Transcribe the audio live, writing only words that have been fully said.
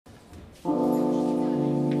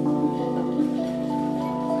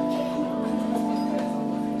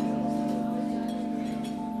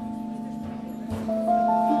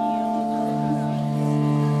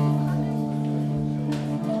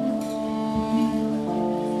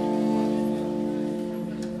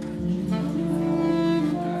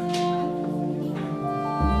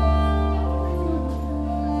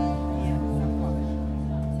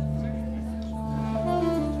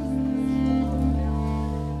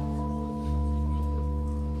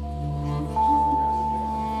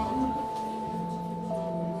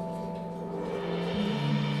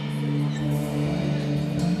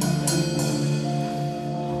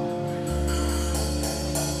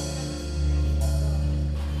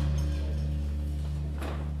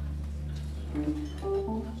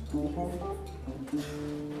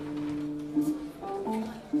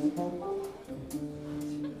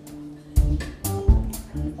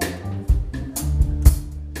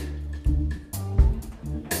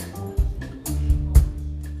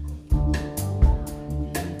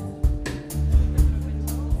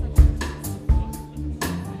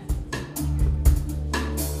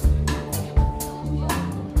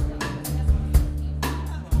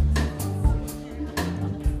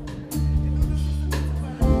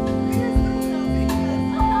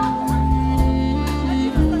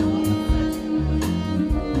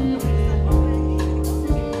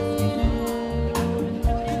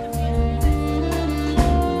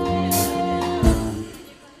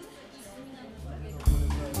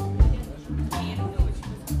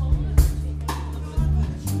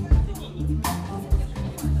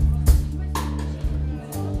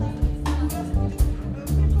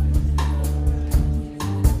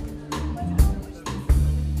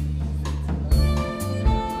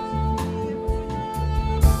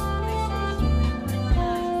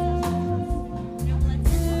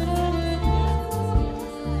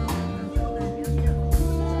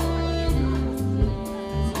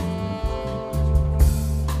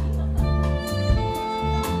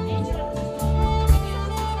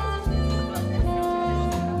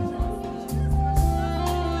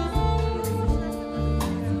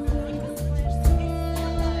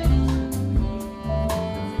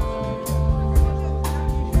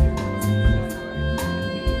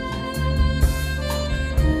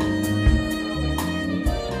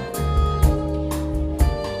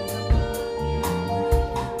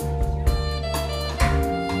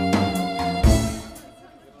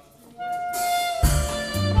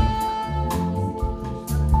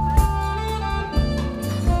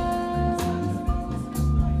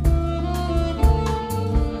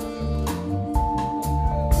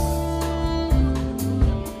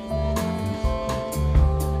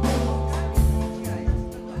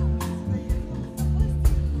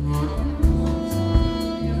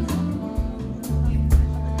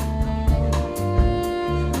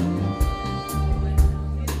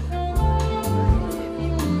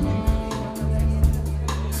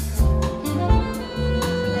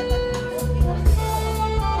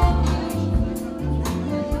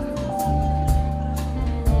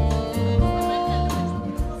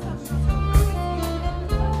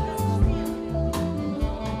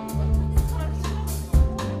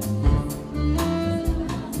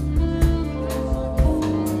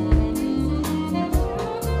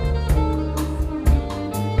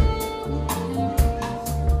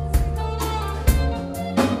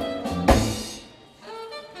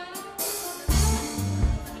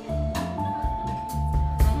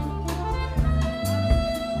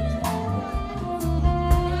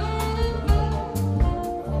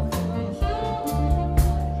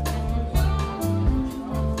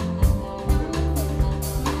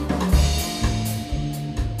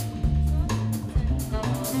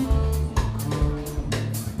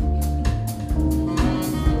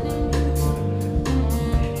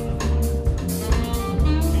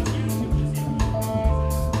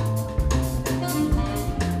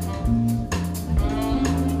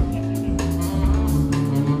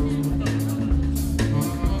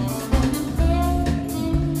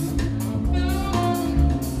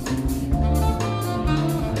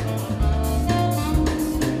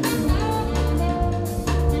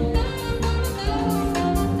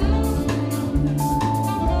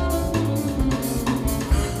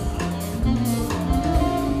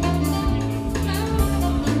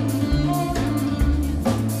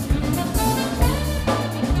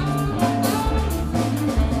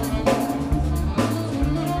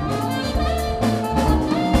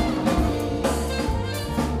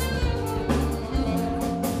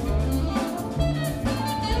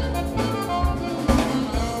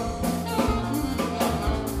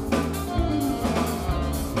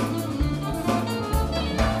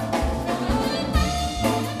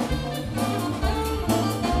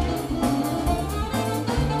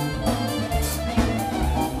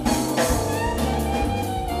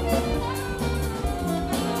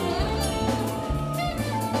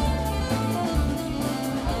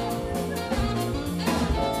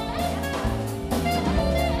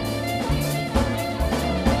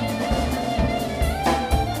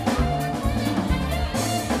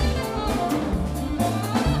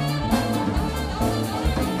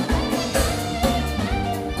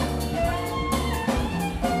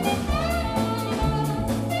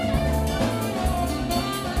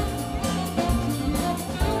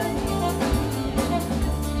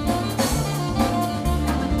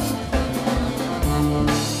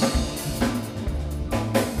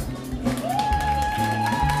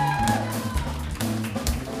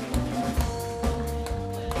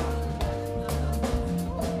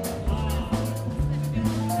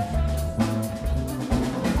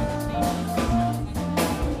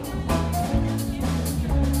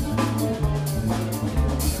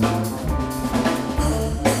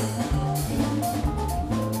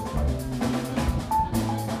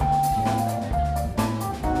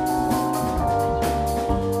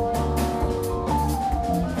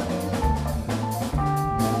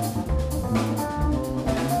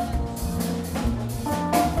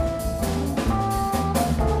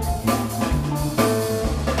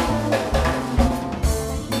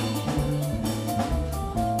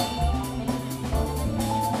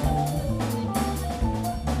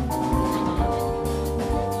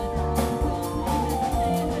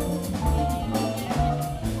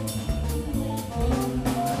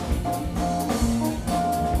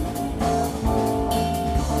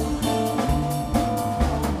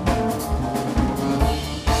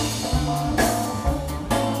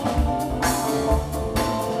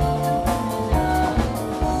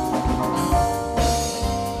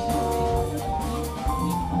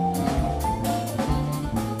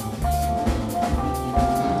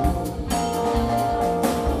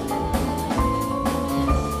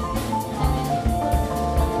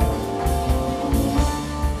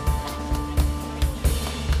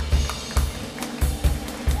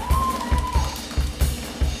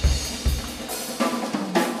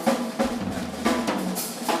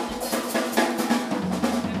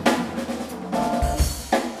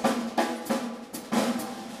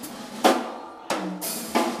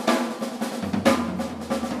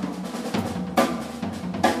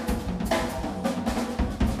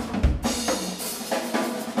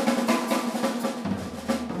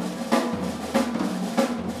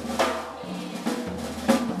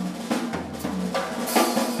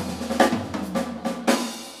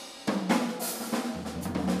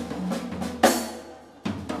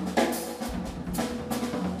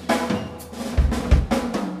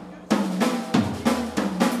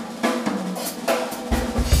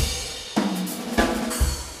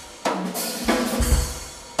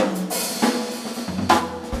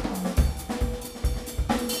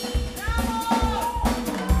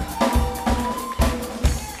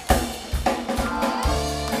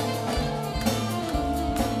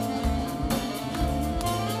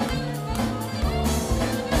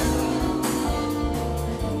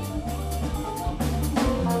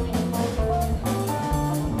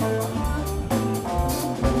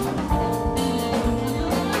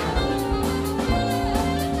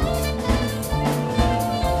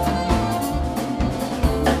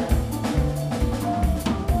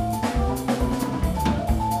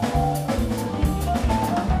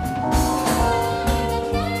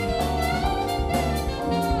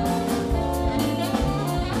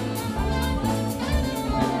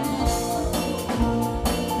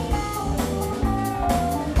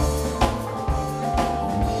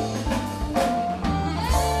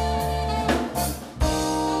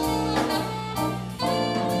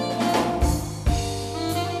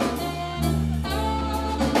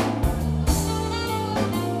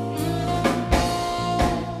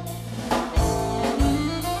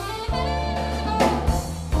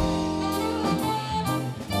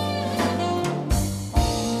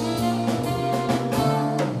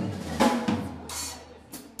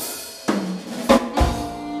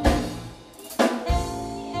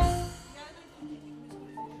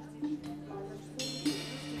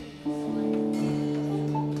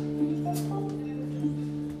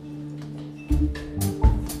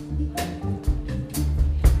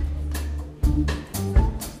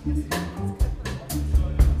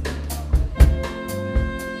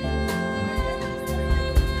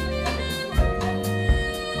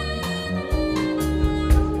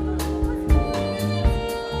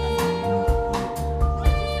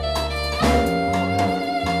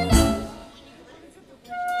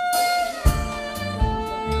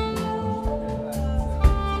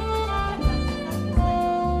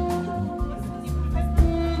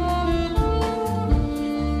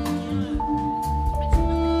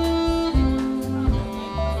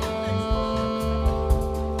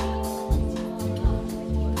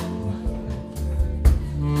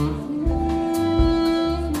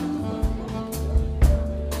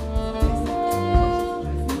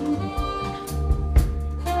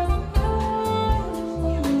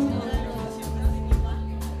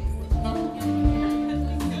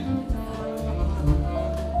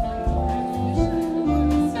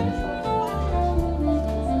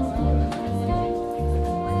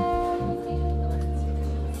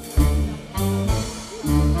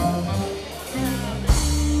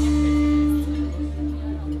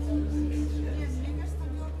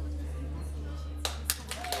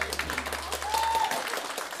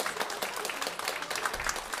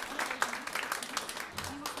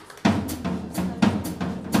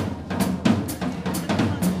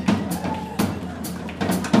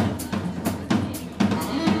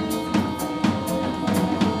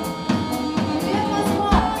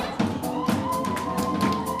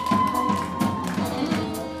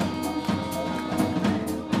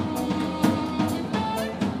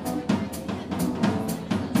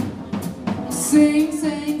Sing,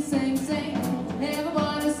 sing, sing, sing.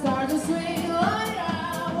 Everybody start to swing. Oh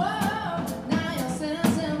yeah, whoa. Now you're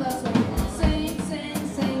singing, sing the swing. Sing, sing,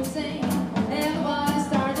 sing, sing. Everybody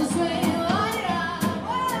start to swing. Oh yeah,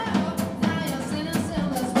 whoa. Now you're singing, sing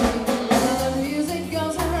the swing. When the music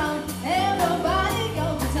goes around, everybody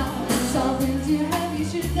goes to town. Something to have you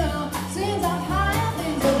should know. Sings up high and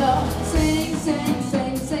things are low. Sing, sing,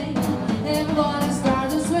 sing, sing. Everybody start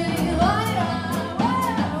to swing. Oh yeah.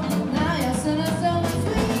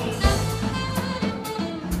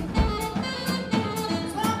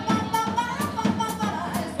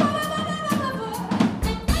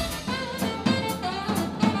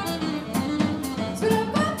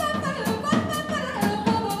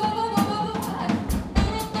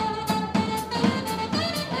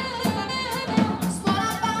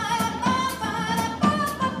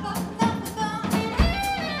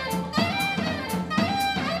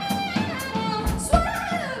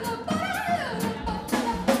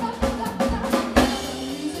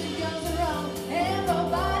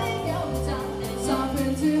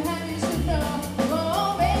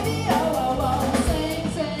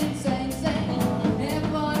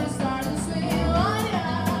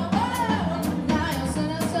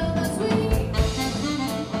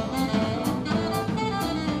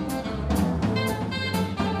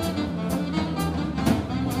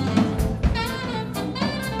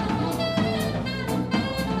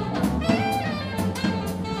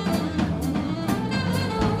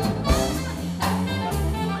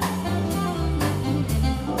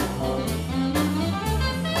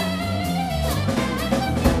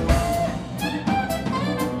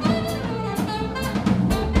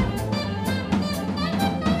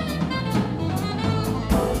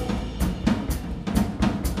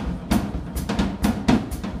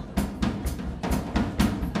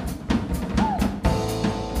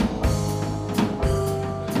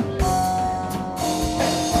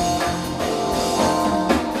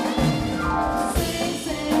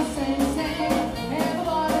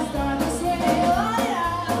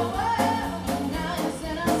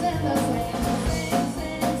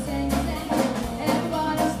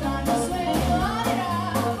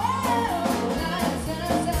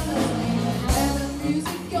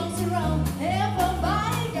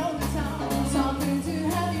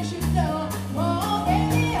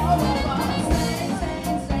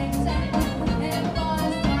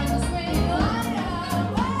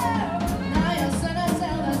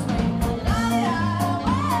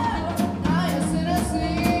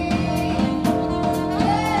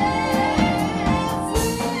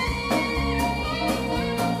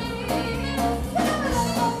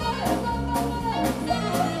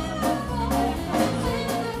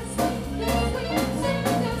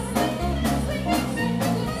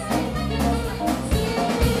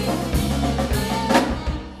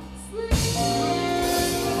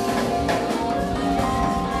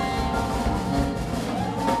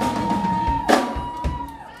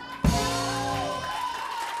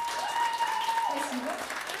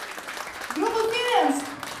 Группа Feelin'S.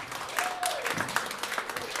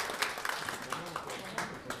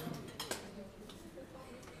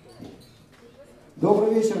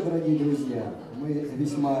 Добрый вечер, дорогие друзья. Мы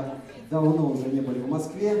весьма давно уже не были в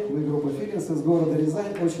Москве. Мы группа Feelin'S из города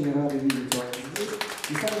Рязань. Очень рады видеть вас здесь.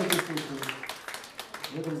 И сами присутствуют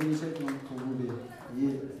в этом замечательном клубе.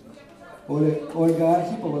 И Ольга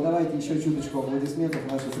Архипова, давайте еще чуточку аплодисментов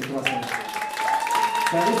нашей прекрасной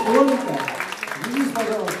солистке. Ольга, вернись,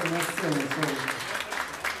 пожалуйста, на сцену.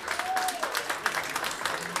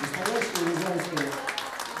 Настоящая рязанская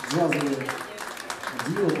джазовая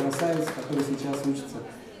дива, красавица, которая сейчас учится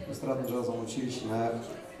в эстрадно-джазовом училище на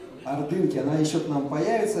Ордынке. Она еще к нам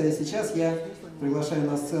появится. И сейчас я приглашаю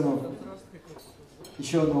на сцену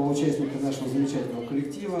еще одного участника нашего замечательного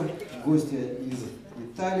коллектива, гостя из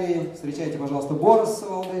Италии. Встречайте, пожалуйста, Борис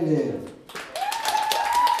Savoldelli.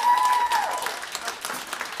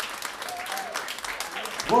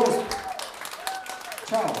 Борис,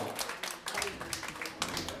 чао.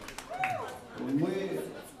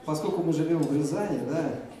 Поскольку мы живем в Рязани,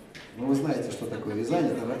 да, ну вы знаете, что такое Рязань.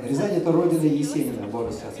 Рязань — это родина Есенина,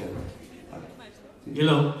 Борис Сосед.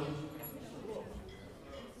 Hello.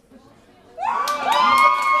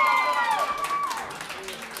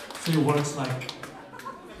 So it works like.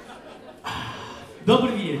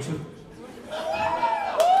 Добрый вечер.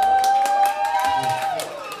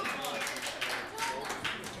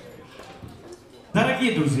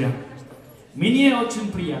 Дорогие друзья, мне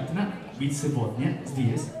очень приятно быть сегодня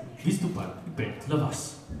здесь, выступать и петь для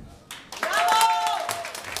вас.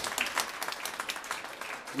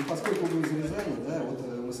 И поскольку вы из Рязани, да, вот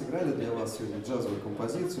мы сыграли для вас сегодня джазовую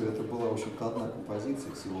композицию. Это была, в общем-то, одна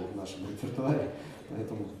композиция всего в нашем репертуаре,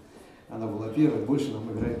 поэтому она была первой, больше нам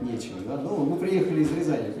играть нечего. Да? Ну, мы приехали из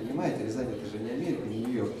Рязани, понимаете, Рязань это же не Америка, не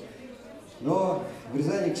Нью-Йорк. Но в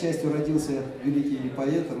Рязани, к счастью, родился великий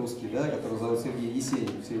поэт русский, да, который зовут Сергей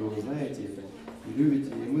Есенин, все его вы знаете и любите.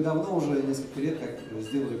 И мы давно уже, несколько лет, как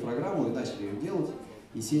сделали программу и начали ее делать,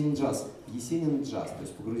 Есенин джаз. Есенин джаз, то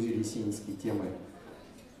есть погрузили есенинские темы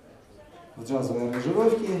в джазовые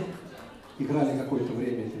аранжировки, играли какое-то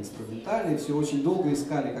время это инструментально, и все очень долго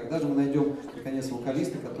искали, когда же мы найдем, наконец,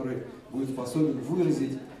 вокалиста, который будет способен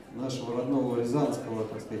выразить нашего родного рязанского,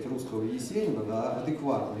 так сказать, русского Есенина, да,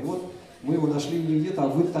 адекватно. И вот мы его нашли не где-то, а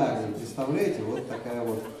в Италии, представляете, вот такая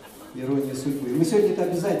вот ирония судьбы. И мы сегодня это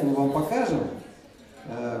обязательно вам покажем.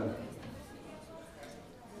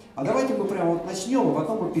 А давайте мы прямо вот начнем, а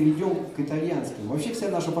потом мы перейдем к итальянским. Вообще вся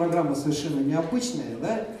наша программа совершенно необычная,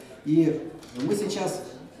 да, и мы сейчас,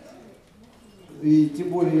 и тем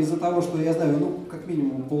более из-за того, что я знаю, ну, как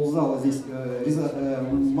минимум ползала здесь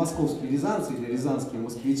московские рязанцы или рязанские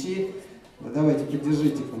москвичи, давайте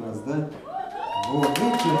поддержите-ка нас, да. Вот,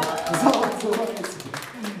 видите, зал называется.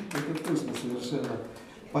 Это точно совершенно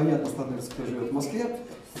понятно становится, кто живет в Москве.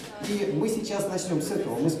 И мы сейчас начнем с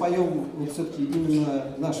этого. Мы споем вот все-таки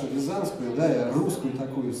именно нашу рязанскую, да, русскую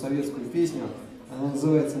такую советскую песню. Она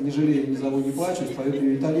называется «Не жалею, не зову, не плачу». Споет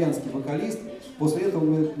ее итальянский вокалист. После этого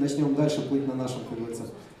мы начнем дальше плыть на нашем, как говорится,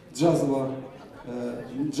 джазовом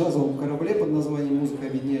корабле под названием «Музыка,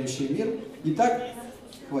 объединяющая мир». Итак,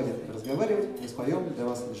 хватит разговаривать, мы споем для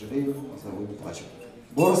вас «Не жалею, не зову, не плачу».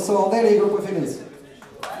 Борис Savoldelli и группа Feelin'S03.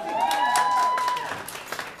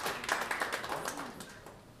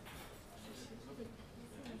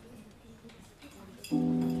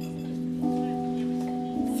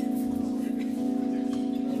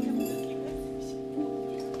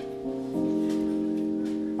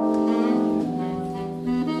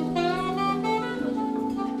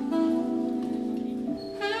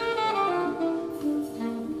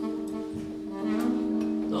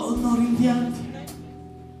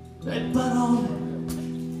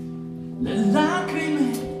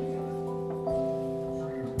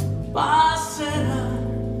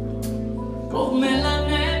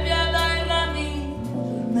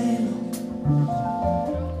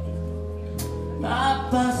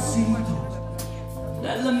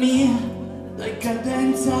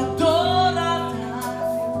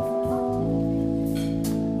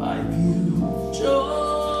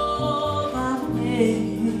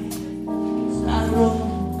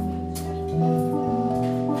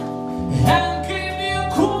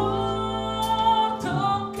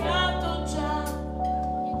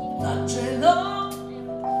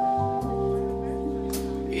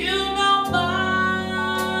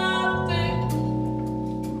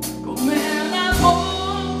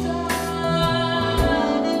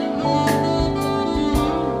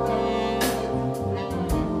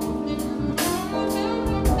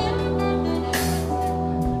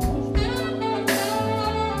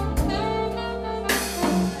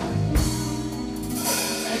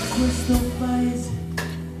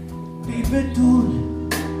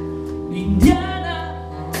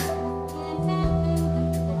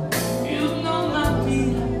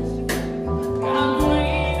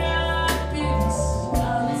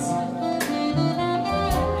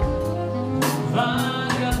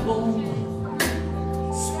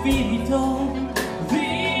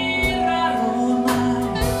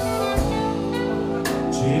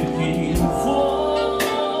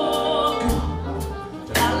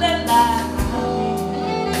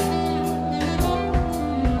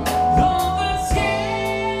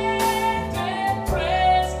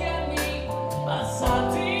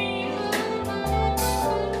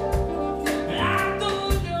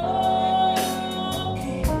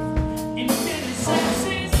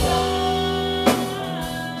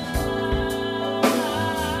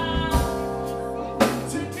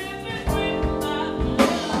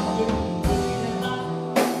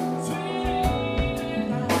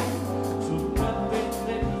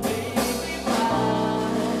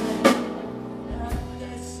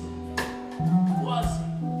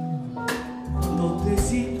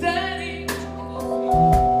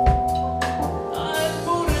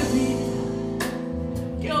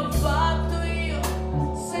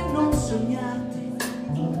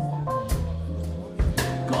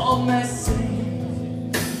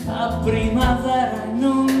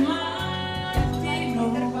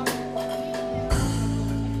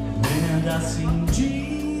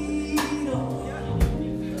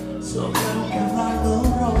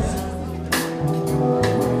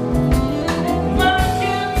 Ma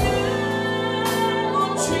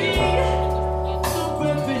che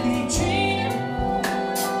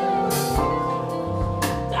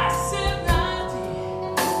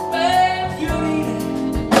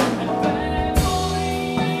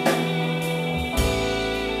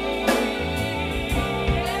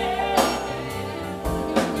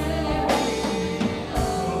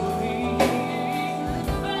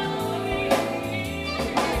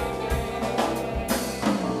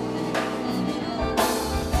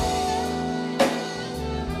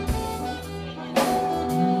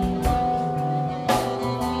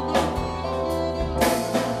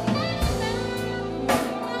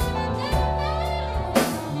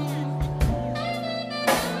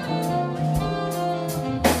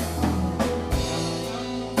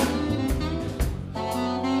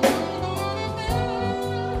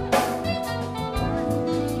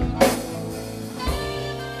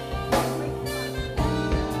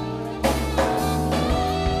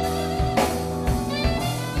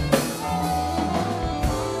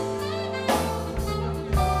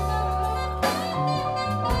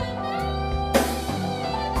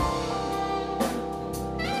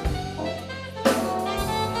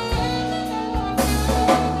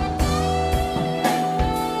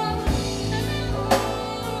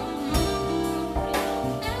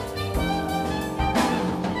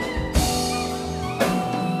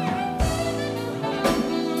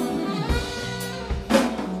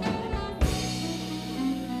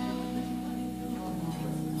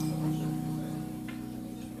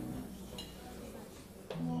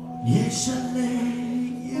Jeszcze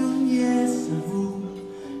leju nie zwu,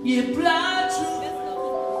 nie płaczu,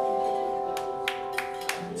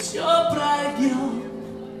 все пройдет,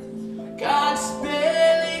 как с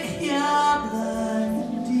белых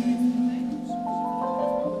яблонь дым.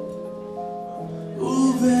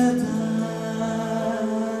 Увядает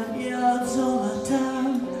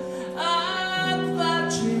золотом от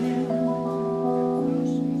вачи.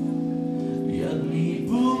 Я не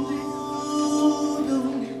буду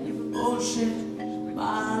больше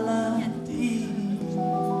молодым.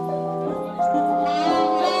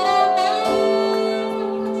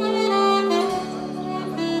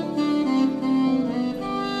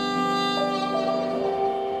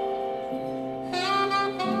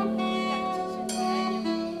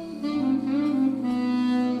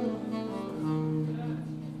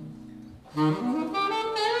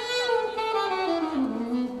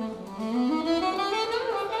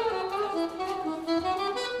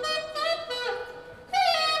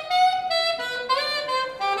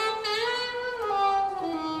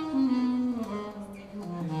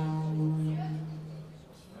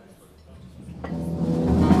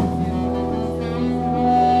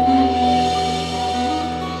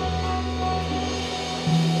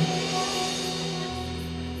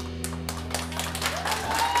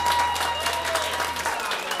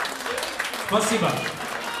 Спасибо.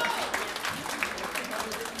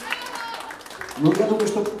 Ну, я думаю,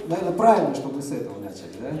 что, наверное, правильно, что мы с этого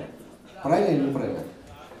начали, да? Правильно или неправильно?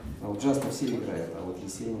 А вот джаз-то все играют, а вот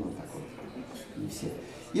Есенина так вот не все.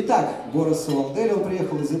 Итак, Борис Саволделли, он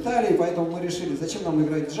приехал из Италии, поэтому мы решили, зачем нам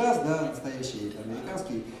играть джаз, да, настоящий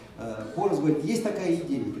американский. Борис говорит, есть такая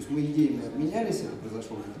идея. То есть мы идеями обменялись, это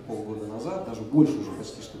произошло где-то полгода назад, даже больше уже,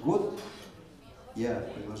 почти что год. Я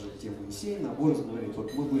предложил тему Есенина, а Борис говорит,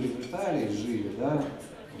 вот мы были в Италии, жили, да,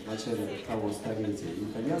 в начале того столетия, и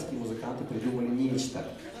итальянские музыканты придумали нечто.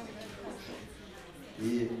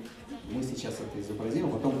 И мы сейчас это изобразим, а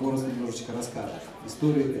потом Борис немножечко расскажет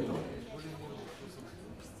историю этого.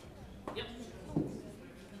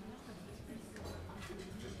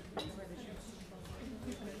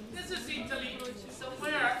 This is Italy,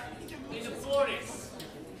 somewhere in the forest.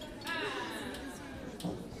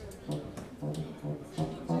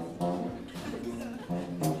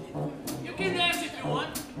 You can dance if you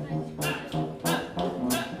want.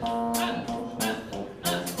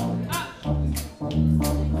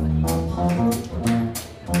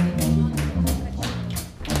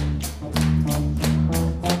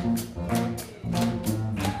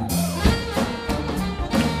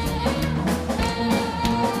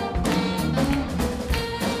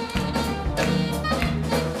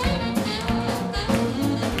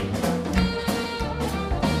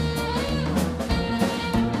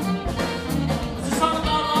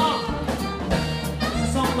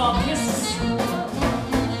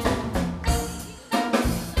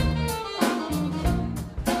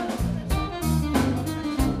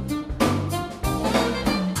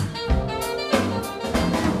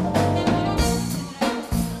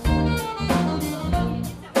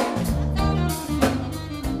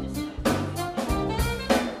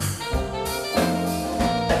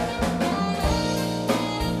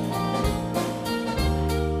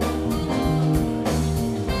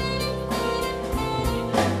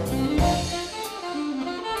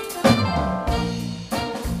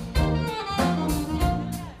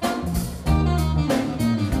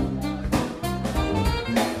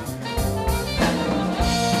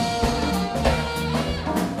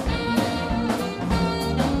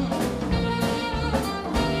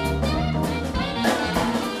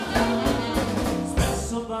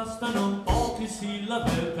 Bastano poche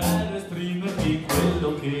sillabe per esprimerti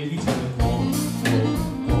quello che dice il cuore.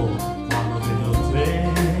 Quando vedo te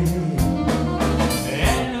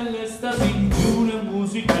e nell'estasi di una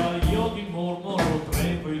musica io ti mormoro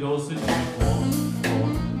tre poi lo senti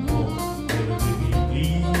quello che mi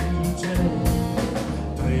dice.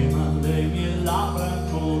 Trema le mie labbra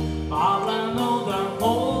parlano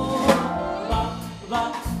d'amore.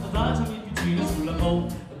 Baciami piccina sulla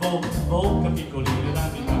bocca piccolina,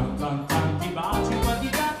 dammi tanti baci,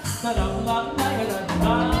 quantità,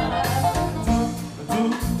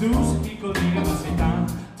 tu sei piccolina ma sei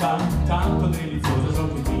tanto deliziosa,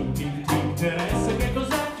 so che ti interessa, che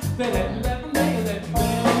cos'è? E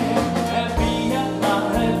via,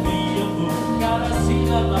 cara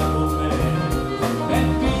sillaba con me, e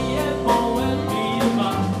via, ma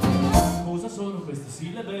cosa sono queste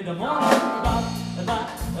sillabe d'amore?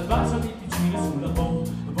 Baciami piccina sulla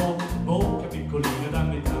bocca piccolina,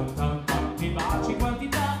 dammi tanti baci,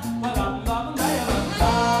 quantità,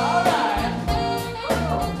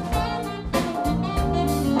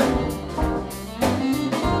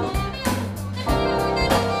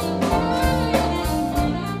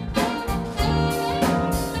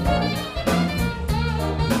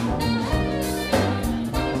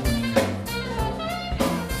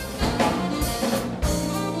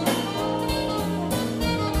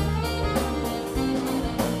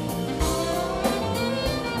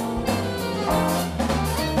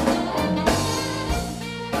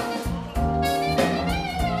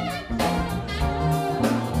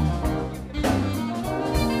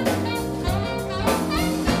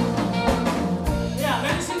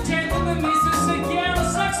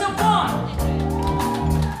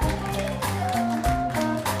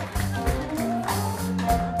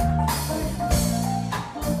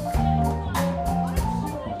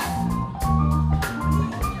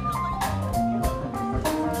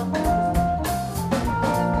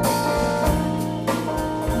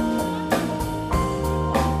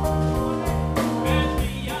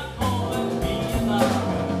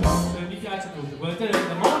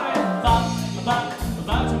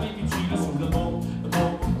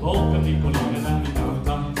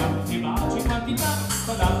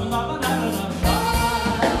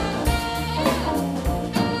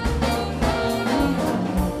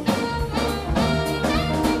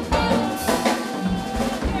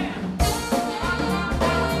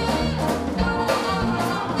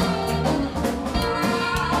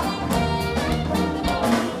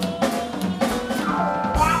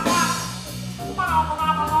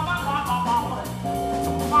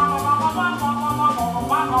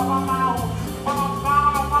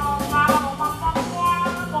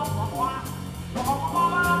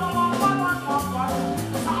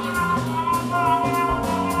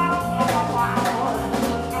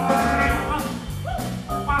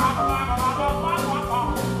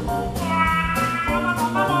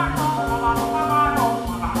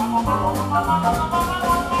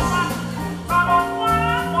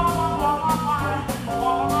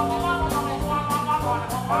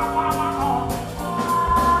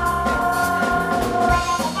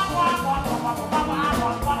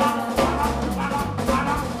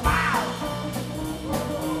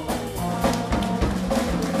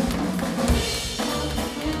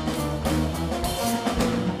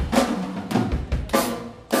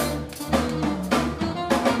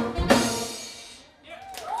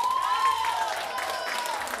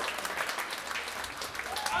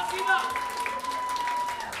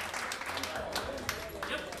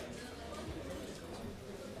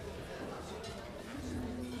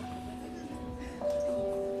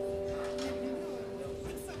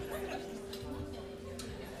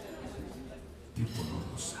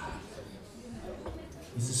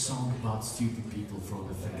 song about stupid people from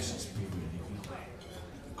the fascist period.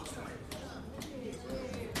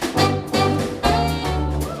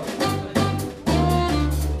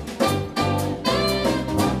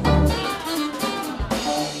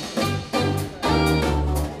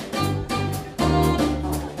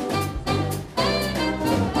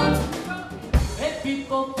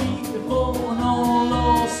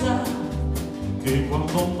 Che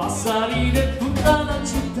quando passa ride tutta la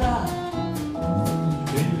città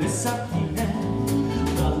e le sardine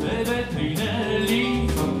dalle vetrine li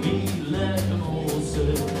fa mille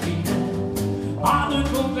mossettine, ma lui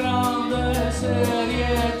con grande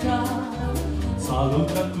serietà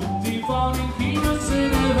saluta tutti i buoni chi non se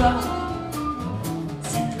ne va,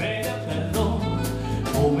 si crede bello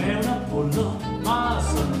come un Apollo ma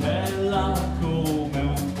saltella come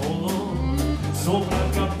un polo sopra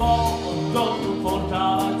il cappotto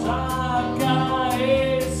porta la giacca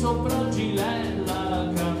e sopra il gilet la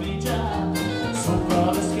camicia,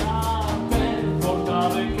 sopra le scarpe porta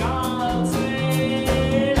le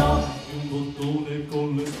calze, no, un bottone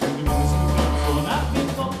con le spugne suona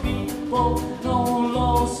Pippo non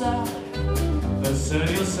lo sa, è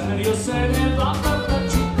serio se ne va per la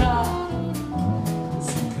città,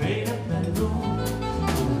 si crede bello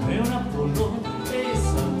come un Apollo e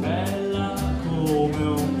saltella come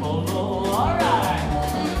un polo.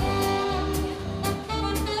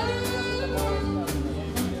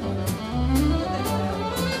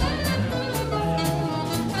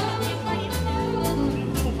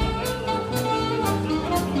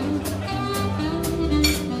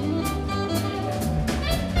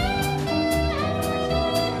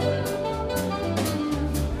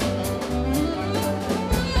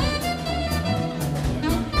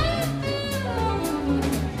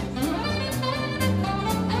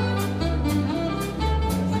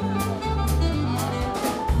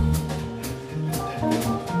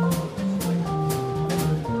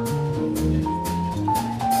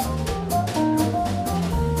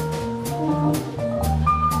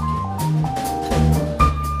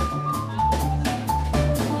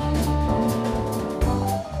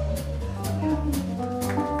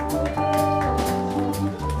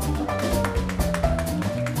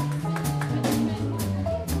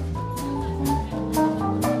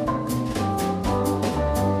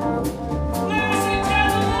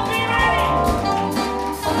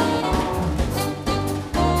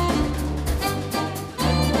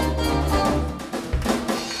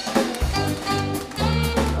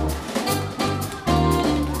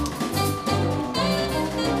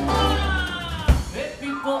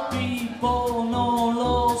 Pippo non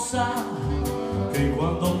lo sa che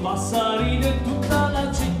quando passa ride tutta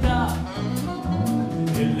la città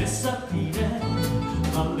e le sardine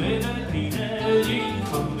dalle vetrine gli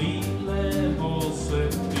fa mille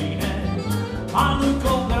mossettine, ma lui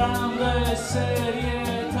con grande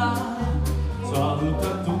serietà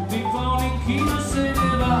saluta tutti, fa un inchino e se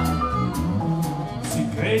ne va, si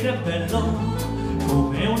crede bello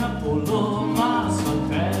come un Apollo ma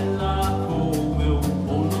saltella come un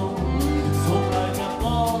pollo, sopra il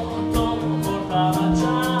cappotto porta la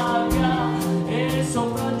giacca e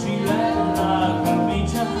sopra il gilet la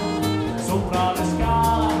camicia, sopra le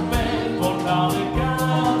scarpe porta le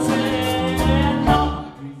calze, no,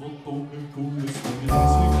 il bottone con le spugne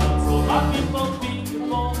sul cazzo, ma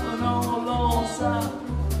Pippo non lo sa,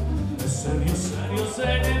 è serio se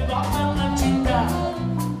ne va per la città,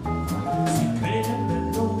 si crede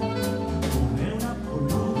bello come un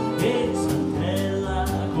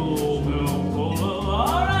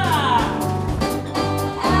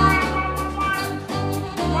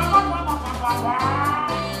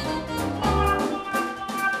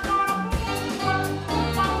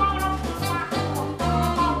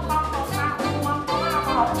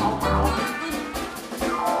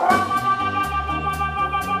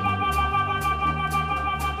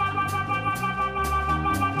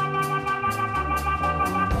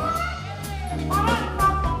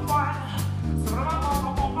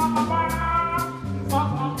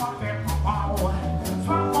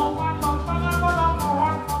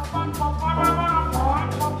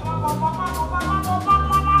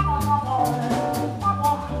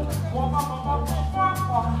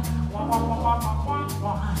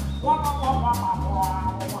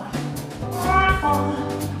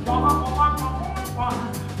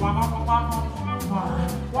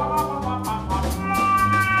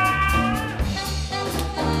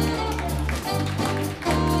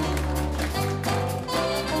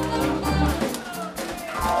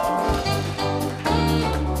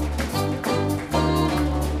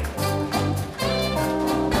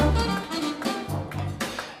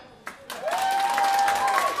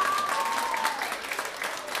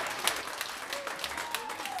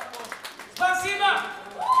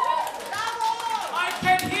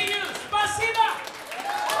can't hear you. Спасибо.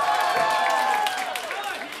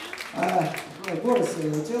 Boris,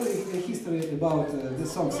 tell the history about the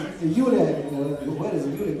songs. Юля, where is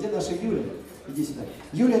Юля? Где наша Юля? Иди сюда.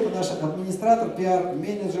 Юля — это наш администратор,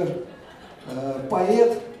 пиар-менеджер,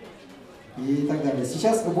 поэт и так далее.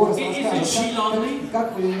 Сейчас Борис расскажет,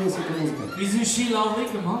 как появилась эта музыка. Isn't she lovely?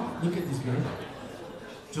 Come on, look at this girl.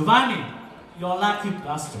 Giovanni, you're a lucky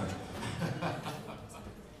bastard.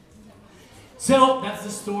 So, that's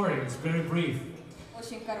the story. It's very brief.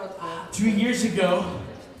 2 years ago,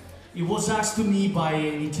 it was asked to me by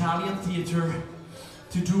an Italian theater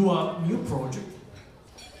to do a new project.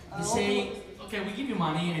 They say, okay, we give you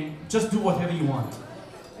money and just do whatever you want.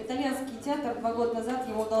 Итальянский театр 2 года назад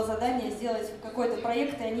ему дал задание сделать какой-то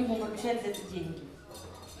проект, и они ему пообещали за это деньги.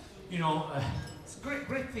 You know, it's a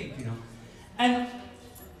great thing, you know. And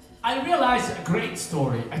I realized a great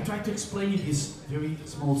story. I tried to explain you this very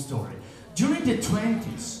small story. During the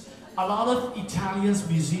 20s, a lot of Italian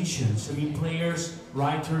musicians, I mean players,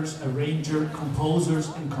 writers, arrangers, composers,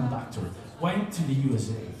 and conductors, went to the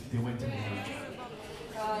USA. They went to America.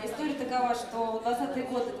 История такова, что в 20-е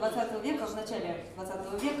годы 20 века, в начале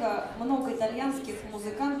 20 века, много итальянских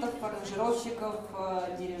музыкантов, аранжировщиков,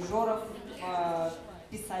 дирижеров,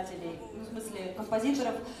 писателей, в смысле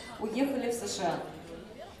композиторов, уехали в США.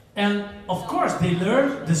 And of course, they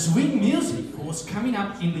learned the swing music that was coming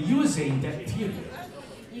up in the USA in that period.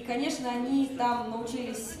 И, конечно, они там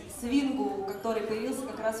научились свингу, который появился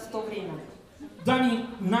как раз в то время. Then in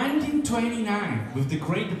 1929, with the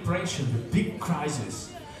Great Depression, the big crisis,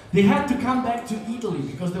 they had to come back to Italy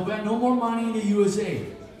because there were no more money in the USA.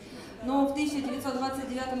 Но в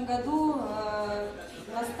 1929 году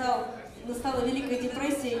настала Великая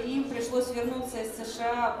депрессия, и им пришлось вернуться из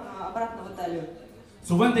США обратно в Италию.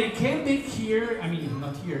 So when they came back here, I mean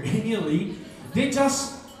not here, in Italy, they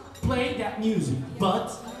just played that music.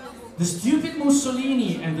 But the stupid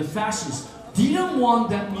Mussolini and the fascists didn't want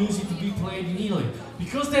that music to be played in Italy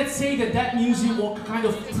because they say that that music was kind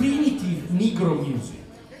of primitive Negro music.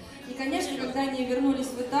 И, конечно, когда они вернулись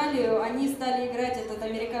в Италию, они стали играть этот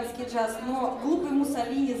американский джаз, но глупый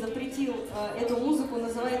Муссолини запретил эту музыку,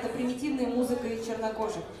 называя это примитивной музыкой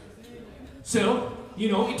чернокожих. So, you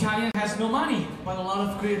know, Italian has no money, but a lot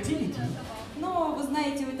of creativity. Но, вы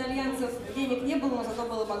знаете, у итальянцев денег не было, но зато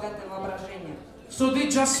было богатое воображение. So they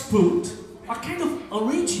just put a kind of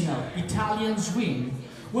original Italian swing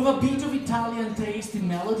with a bit of Italian taste in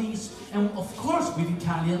melodies and of course with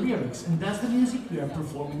Italian lyrics. And that's the music we are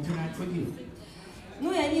performing tonight for you.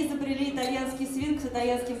 Ну и они изобрели итальянский свинг с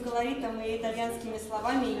итальянским колоритом и итальянскими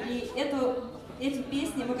словами. И эти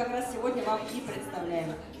песни мы как раз сегодня вам и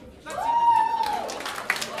представляем.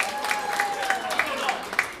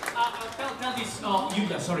 Tell this,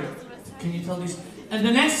 Yulia, sorry, can you tell this? And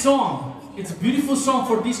the next song, it's a beautiful song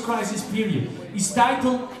for this crisis period. It's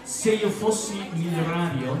titled Se io fossi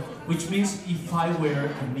milionario, which means if I were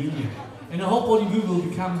a millionaire. And I hope all of you will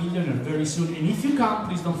become millionaires very soon. And if you come,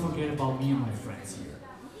 please don't forget about me and my friends here.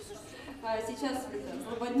 Сейчас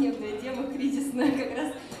злободневная тема, кризисная, как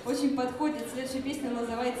раз очень подходит. Следующая песня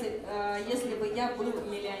называется «Если бы я был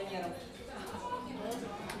миллионером».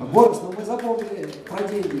 Борис, ну мы запомнили про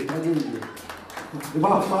деньги.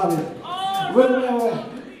 About money.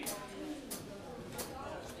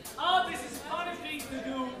 Oh, this is funny thing to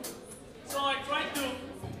do. So I tried to.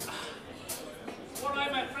 What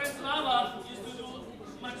my friends Lava used to do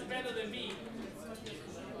much better than me.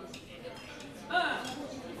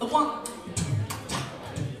 One.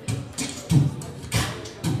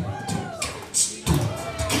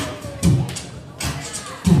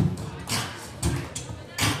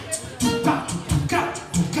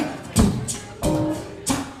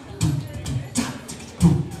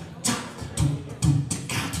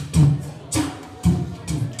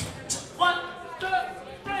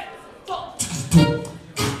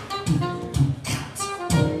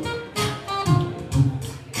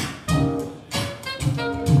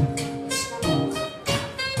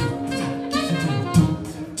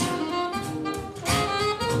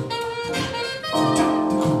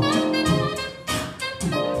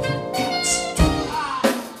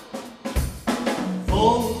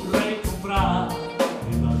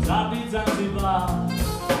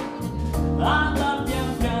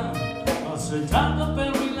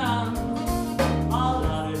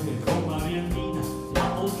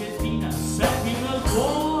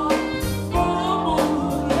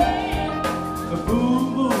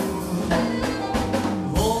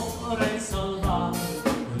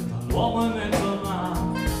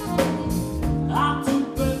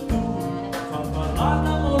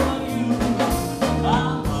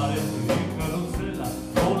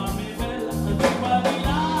 Everybody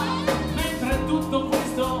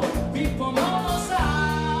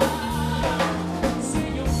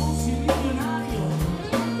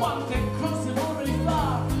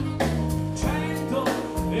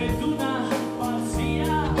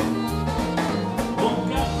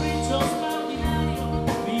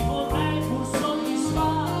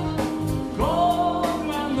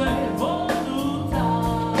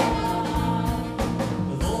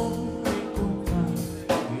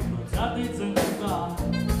tardi Zanzibar,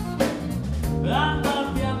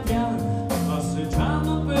 andar pian piano,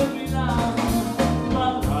 passeggiando per Milano,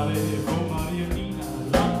 parlare con Marianina,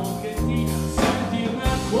 la pocchettina, sentirne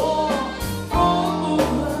al cuore,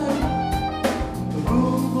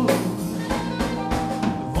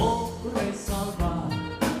 vorrei salvare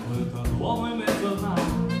quell'uomo in mezzo al mare,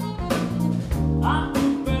 a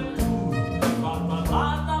tu per tu, far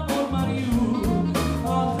parlare d'amor Mariù,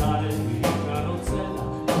 andare in carrozzella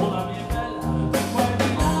con la mia bella di qua e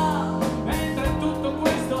di là, mentre tutto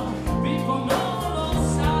questo vivo non lo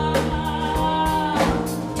sa.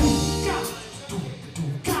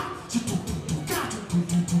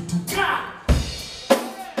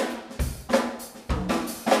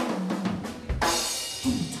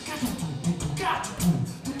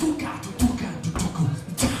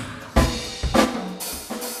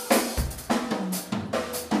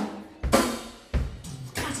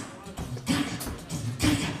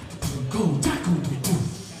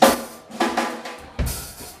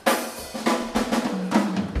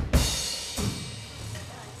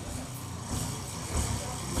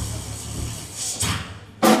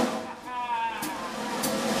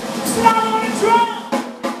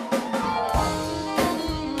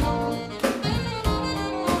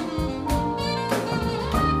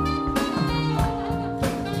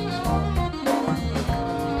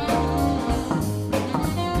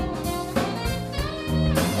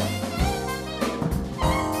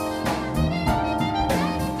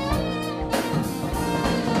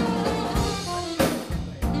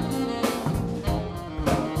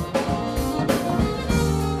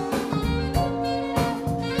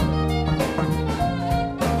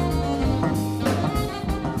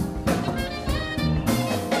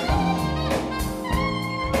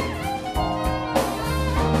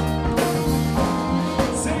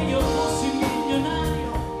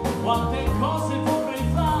 Quante cose vorrei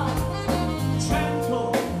fare,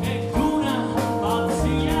 100 e una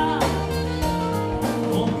pazzia,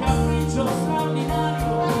 un capriccio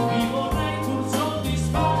straordinario, mi vorrei pur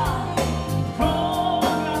soddisfare con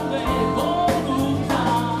grande volontà.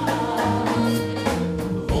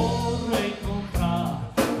 Vorrei comprare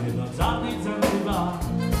e l'azzardo di Zanzibar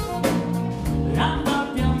e andare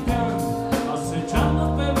pian piano, passeggiando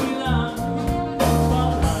per Milano,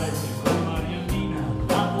 parlare con Marianina,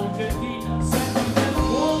 la pocchettina, senti nel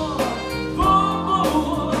cuore, boom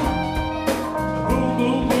boom, boom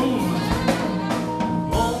boom boom.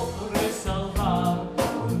 Vorrei salvare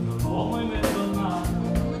quell'uomo in mezzo al mare,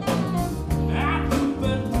 e a tu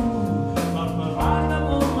per tu, far parlare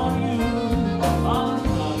d'amor Mariù,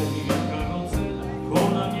 andare in carrozzella con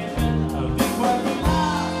la mia bella di qua e di là,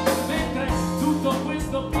 mentre tutto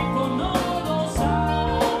questo Pippo non lo sa,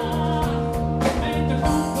 mentre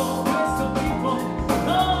tutto questo Pippo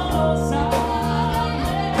non lo sa,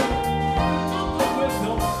 tutto questo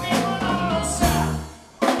Pippo non lo sa.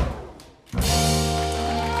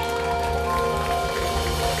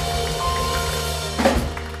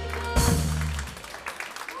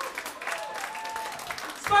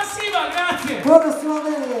 Спасибо, grazie. Борис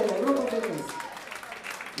Savoldelli, группа Feelin'S03.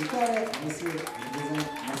 Италия, Россия, дизайн,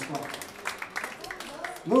 Москва.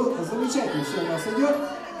 Ну, замечательно все у нас идет.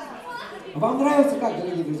 Вам нравится как,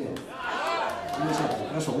 дорогие друзья? Замечательно,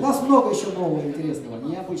 хорошо. У нас много еще нового, интересного,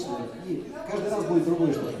 необычного. И каждый раз будет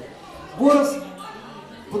другое что-то. Борис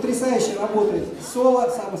потрясающе работает соло,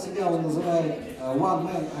 сам себя он называет one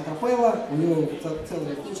man acapella. У него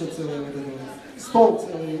целая куча, стол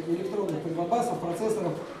целый электронных прибамбасов,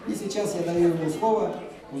 процессоров. И сейчас я даю ему слово,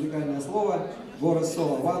 музыкальное слово, Борис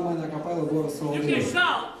соло. One man acapella, Борис Savoldelli.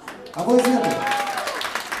 Аплодисменты.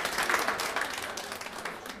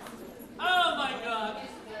 Oh my God.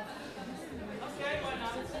 Okay, why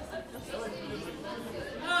not?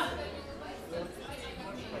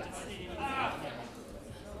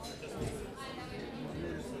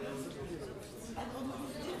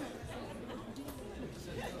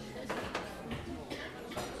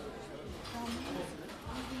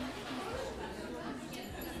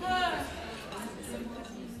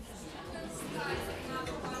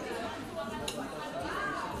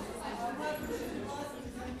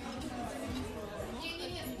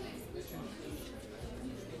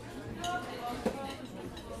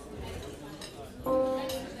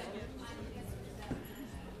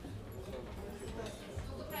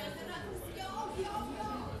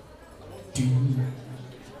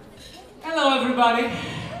 Hello, everybody.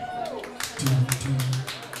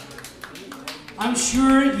 I'm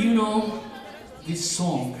sure you know this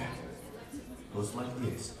song. Goes like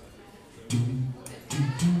this.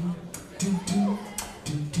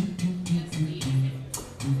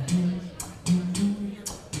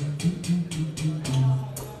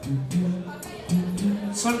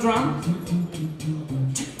 some drum.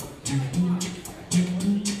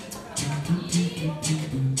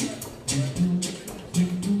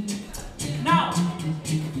 Now,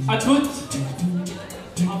 I put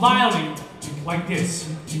a violin like this.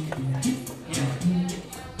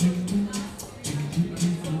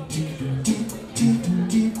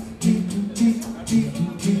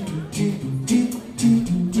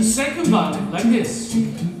 The second violin like this.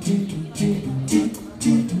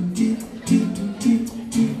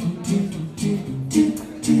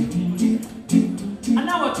 And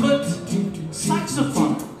now I put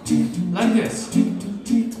saxophone like this.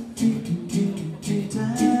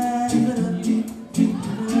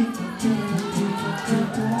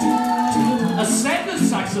 A second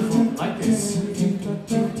saxophone like this.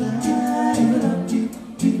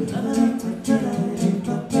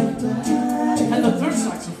 And the third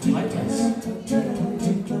saxophone like this.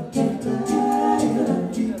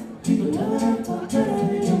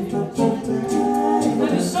 And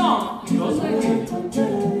the song goes like this.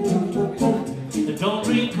 Don't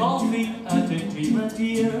drink coffee, I take tea, my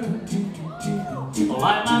dear.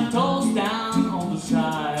 Light my toes down on the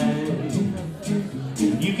side.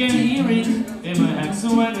 You can hear it in my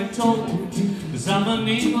accent when I told, 'cause I'm an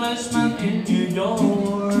Englishman in New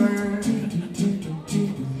York.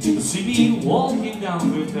 See me walking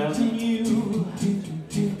down Fifth Avenue,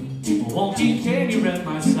 walking carry at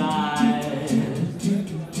my side.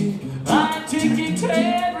 I take it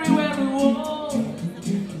everywhere I walk,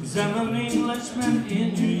 'cause I'm an Englishman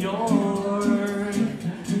in New York.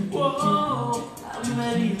 Whoa,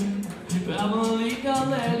 I'm a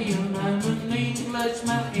legal alien, I'm an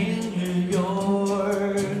Englishman in New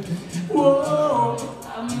York. Whoa,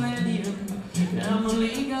 I'm an alien, I'm a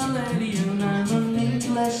legal alien, I'm an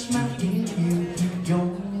Englishman in New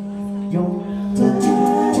York.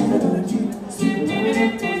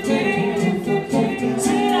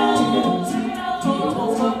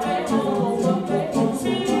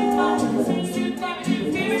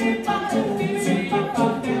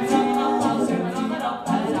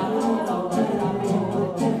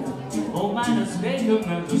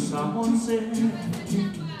 Someone said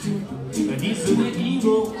that he's the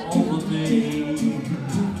evil of the day.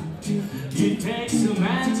 It takes a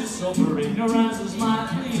man to suffer ignorance and smile.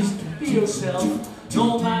 Please be yourself,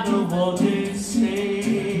 no matter what they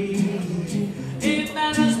say. If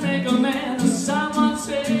manners make a man, someone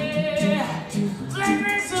say, like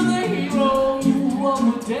this to the hero of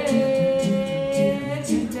the day.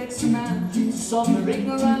 It takes a man to suffer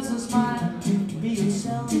ignorance and smile. Be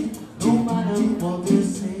yourself, no matter what they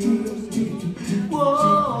say.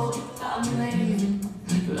 Whoa, I'm an alien,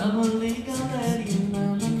 I'm a legal alien,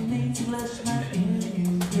 I'm an Englishman in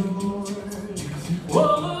New York.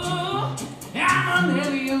 Whoa, I'm an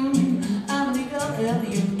alien, I'm a legal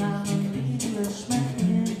alien, I'm an Englishman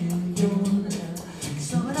in New York.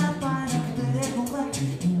 So when I find out that they go back,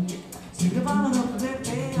 see the bottom of their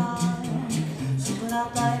pay on. So when I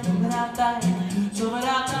die, so when I die, so when I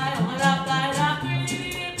die, when I die,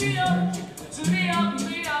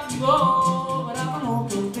 oh, but I'm an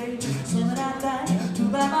old day, so that I die.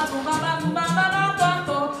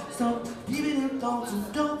 So, even if don't,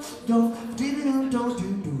 even if don't,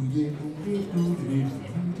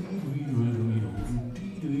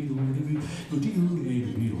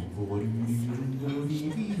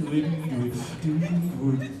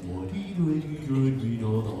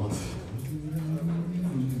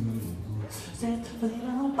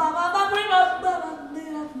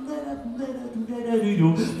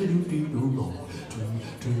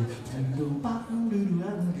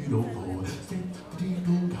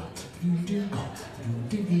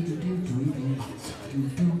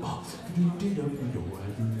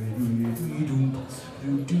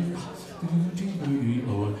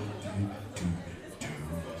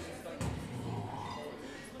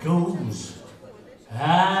 goes an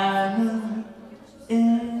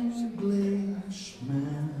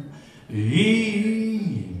Englishman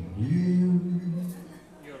in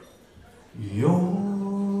New York.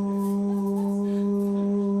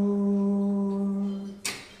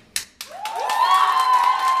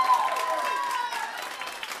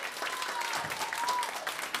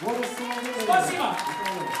 Борис Savoldelli. Спасибо.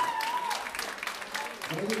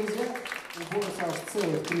 Дорогие друзья, у Бориса аж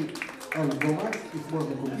целых 3 альбома. Их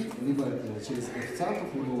можно купить либо через официантов,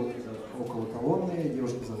 либо вот около колонны.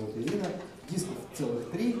 Девушку зовут Ирина. Дисков целых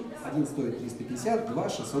 3. Один стоит 350, 2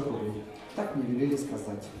 600 рублей. Так мне велели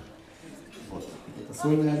сказать. Вот. Это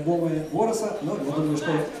сольные альбомы Бориса, но я думаю,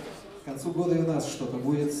 что к концу года и у нас что-то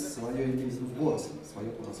будет свое, имеется в виду Борис. Свое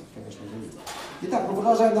у нас, конечно, будет. Итак, мы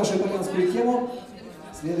продолжаем нашу итальянскую тему.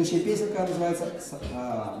 Следующая песенка называется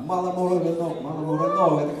 «Мало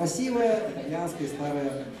Морено». Это красивая итальянская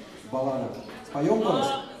старая баллада. Споем, Борис?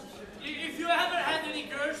 If you haven't had any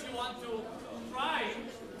girls you want to try,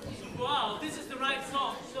 wow, this is the right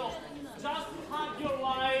song. So just hug your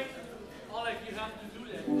wife. Oleg, you have to do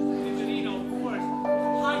that. Angelina, of course.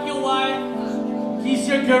 Hug your wife, kiss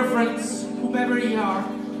your girlfriends, whomever you are,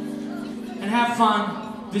 and have fun.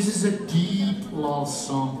 This is a deep love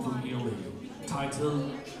song from Italy,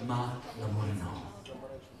 titled Ma L'Amorino.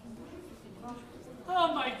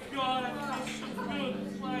 Oh my God, I feel so good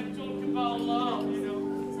when I talk about love, you know.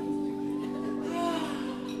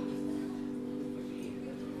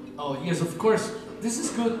 Oh yes, of course. This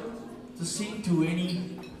is good to sing to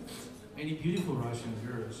any beautiful Russian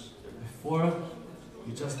girls. Before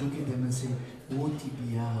you just look at them and say, "O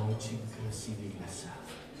тебя очень красивые глаза."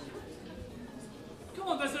 Come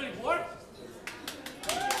on, does it work?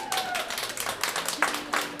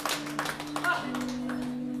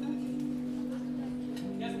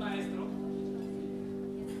 Yes, maestro.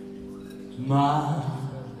 Ma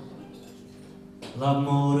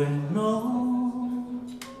l'amore no,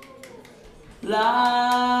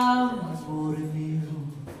 l'amore mio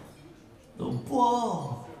non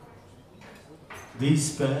può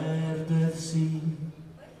disperdersi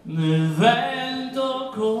nel vento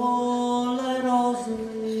con le rose,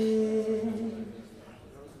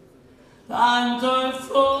 tanto è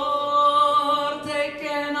forte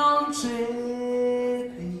che non c'è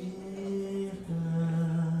pietà,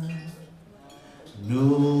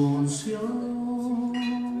 non si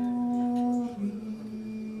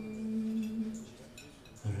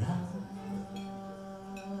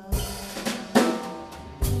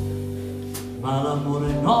ma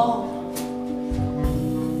l'amore no,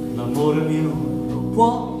 l'amore mio non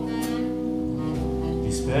può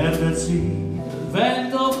disperdersi nel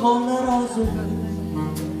vento con le rose,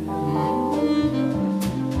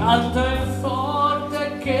 tanto è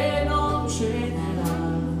forte che non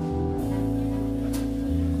cederà,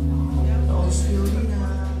 non sfiorirà.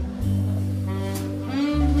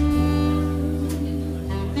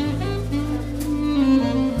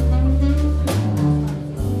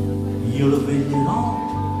 Io lo venderò,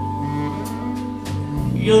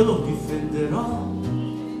 io lo difenderò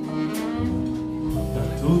da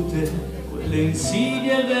tutte quelle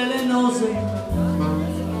insidie velenose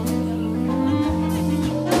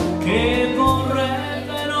che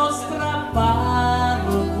vorrebbero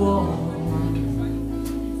strapparlo il cuore.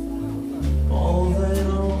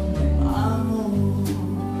 Povero amore,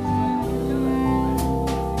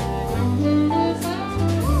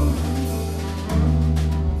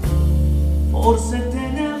 forse te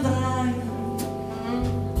ne andrai,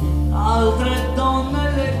 altre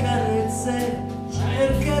donne le carezze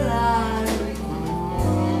cercherai,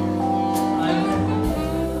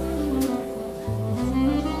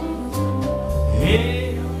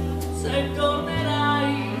 e se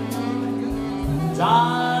tornerai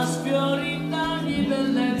già sfiorita di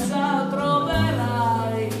bellezza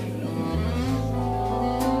troverai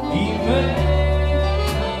in me.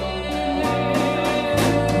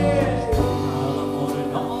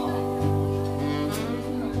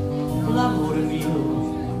 L'amore mio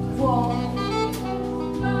può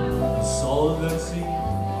dissolversi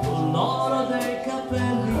con l'oro dei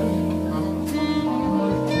capelli,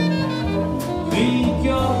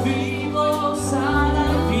 finché vivo sarà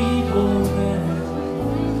vivo me,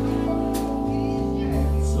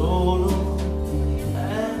 solo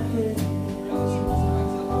perché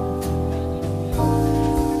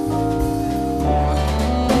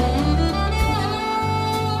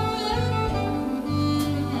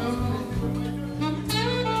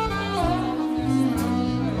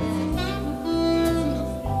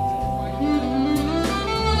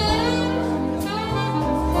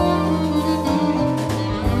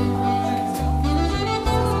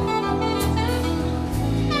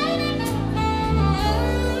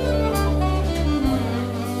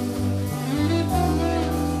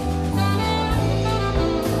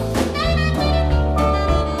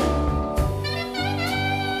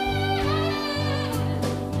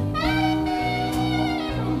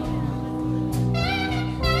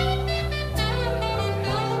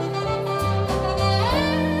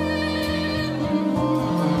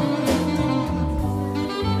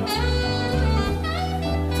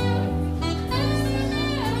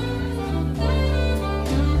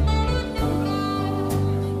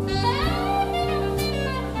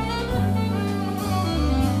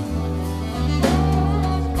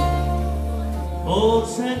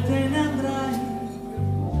forse te ne andrai,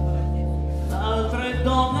 altre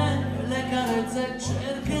donne le carezze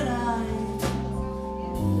cercherai,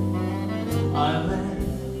 ahimè.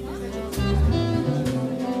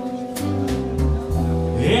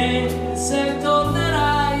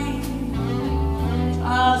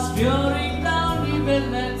 fiori da ogni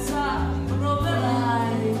bellezza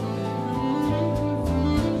troverai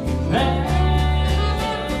in me.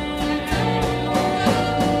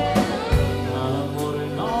 Ma l'amore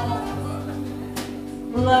no,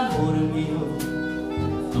 l'amore mio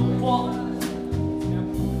non può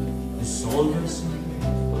dissolversi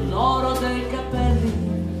con l'oro dei capelli.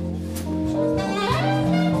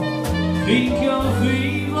 Finché io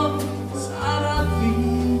vivo sarà vivo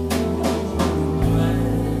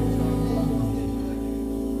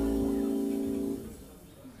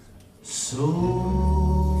solo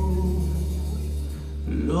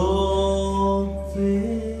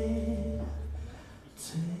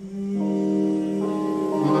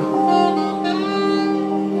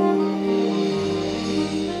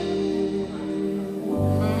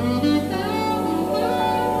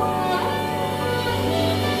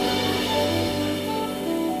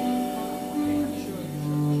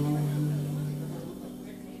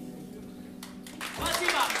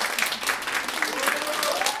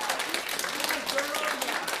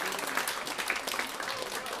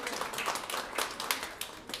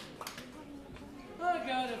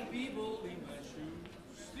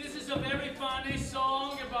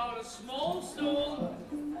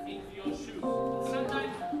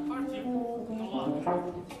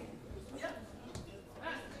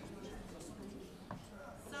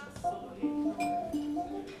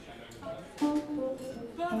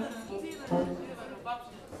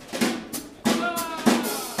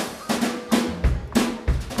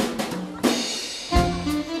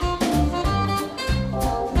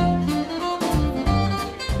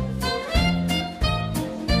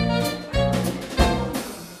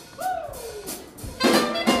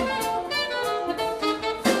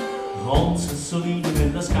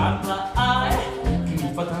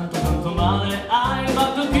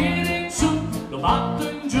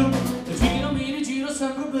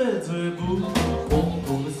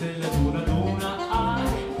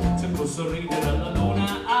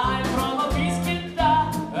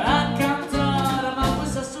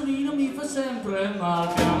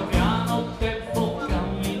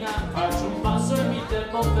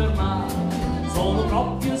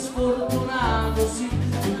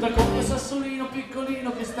per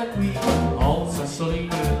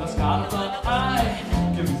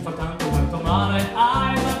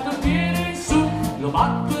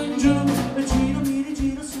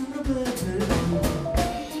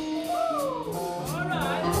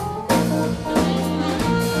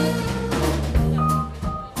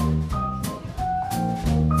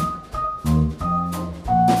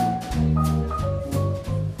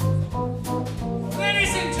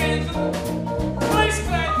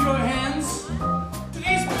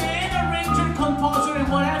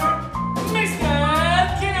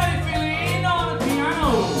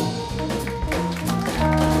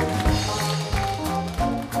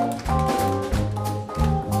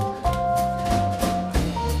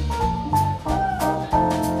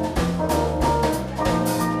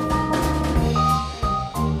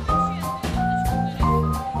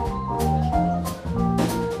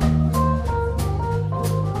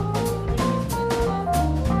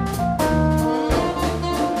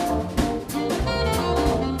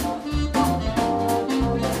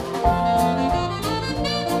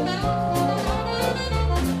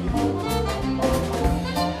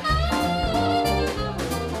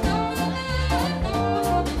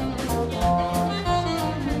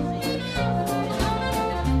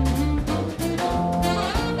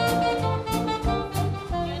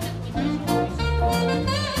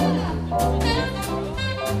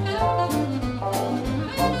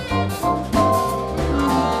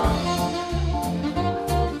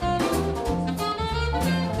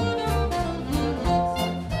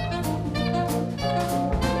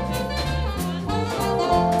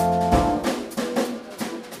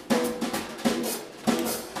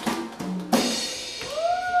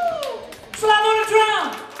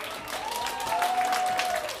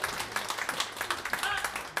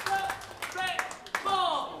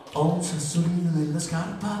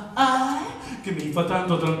fa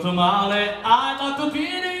tanto tanto male, hai fatto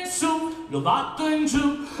piedi in su, lo batto in giù,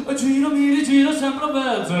 giro mi rigiro sempre a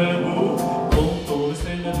Belzebù, conto le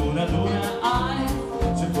stelle d'una hai,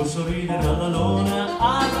 se può sorridere alla luna,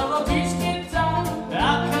 hai provato a schizzare e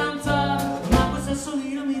a cantare, ma quel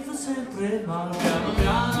sassolino mi fa sempre male, piano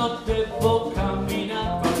piano devo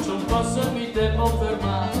camminare, faccio un passo e mi devo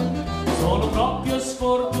fermare, sono proprio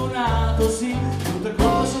sfortunato, sì, tutto è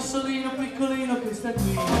colpa sassolino piccolino che sta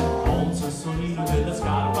qui, un sassolino della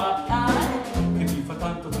scarpa, che mi fa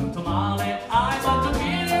tanto tanto male, hai fatto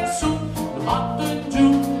piedi in su, lo batto in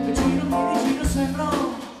giù, e giro mi rigiro sembro,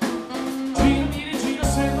 giro mi rigiro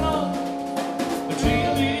sembro.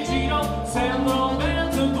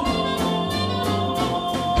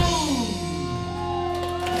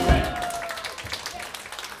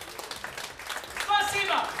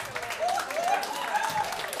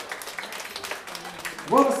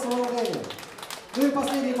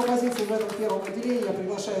 поздравления я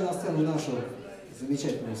приглашаю на сцену нашу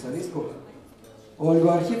замечательную солистку Ольгу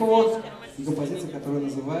Архипову и композицию, которая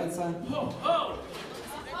называется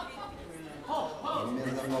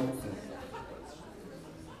 «Мезонокты».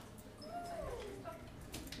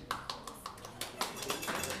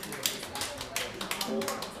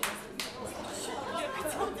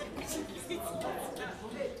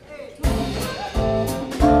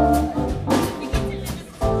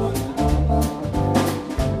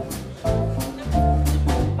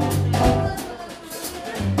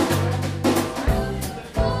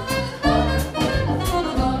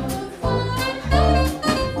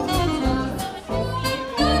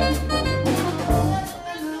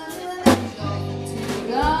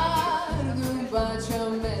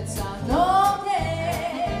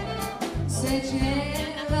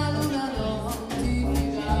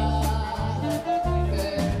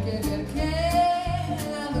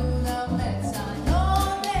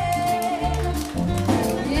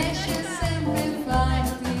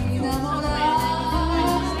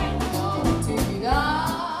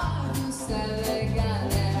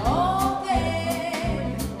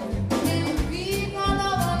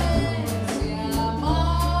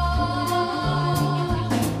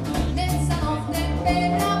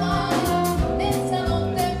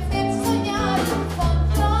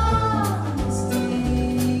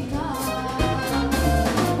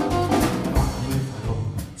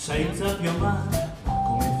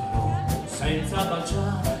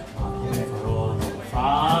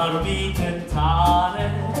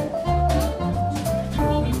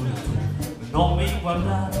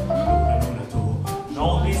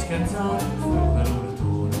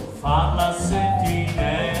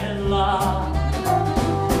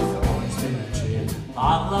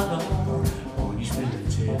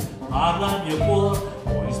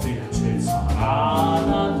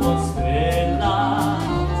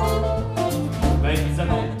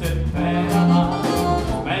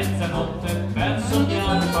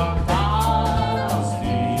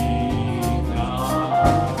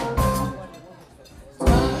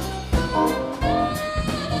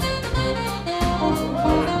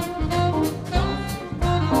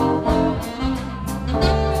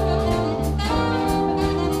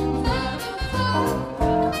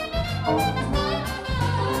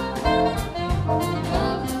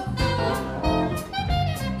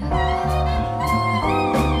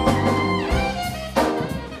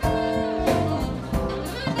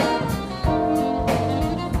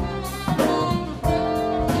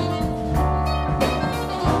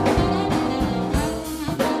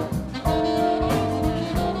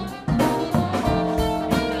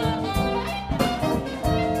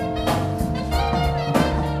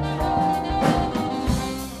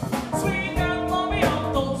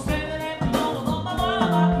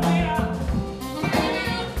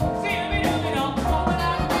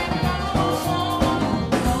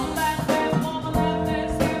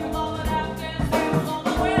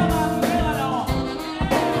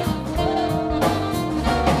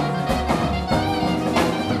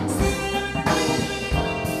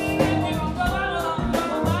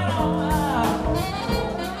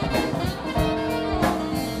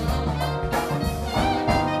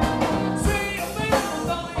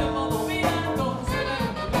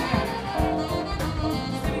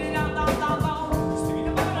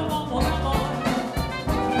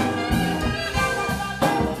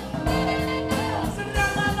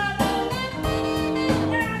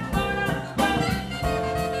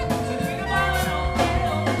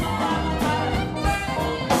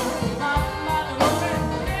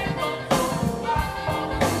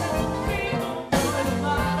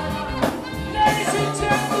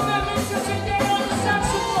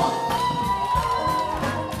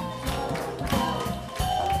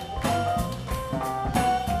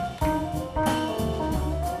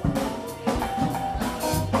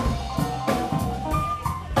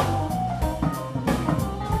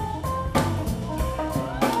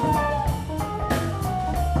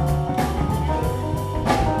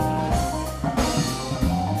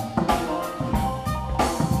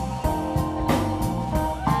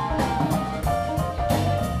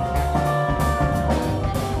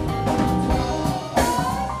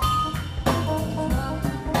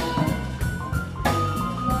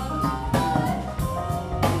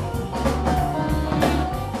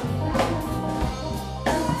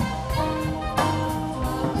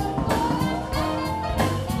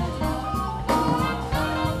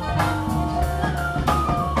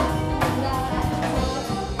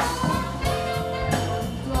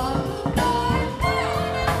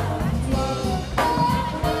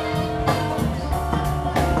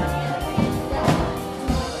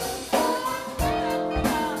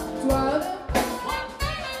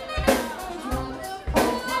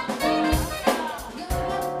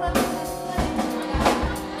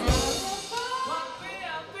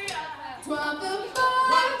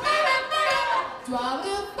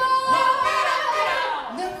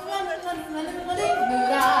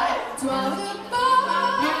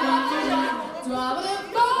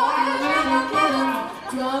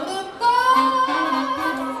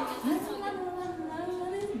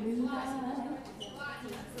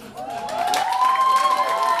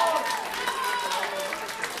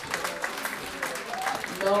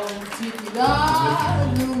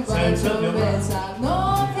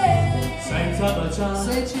 Senza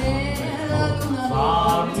baciare, se c'era una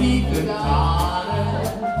farmi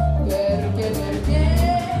cantare, perché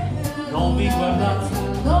non mi guardare,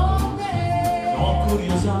 non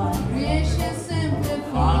curiosare, riesce sempre a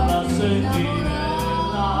farla farmi sentire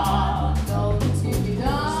là, non ti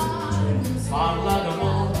fidare, parla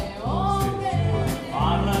d'amore,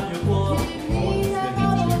 parla di cuore,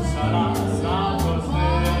 sarà stato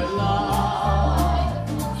stella,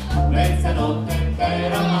 mezzanotte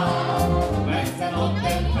per amare,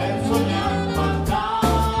 mezzanotte per sognare, fantastica.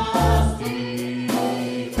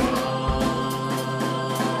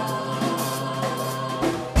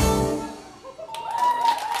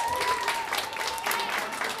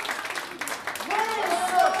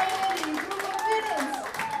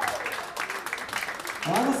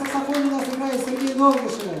 А на саксофоне у нас играет Сергей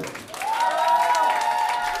Долгишев.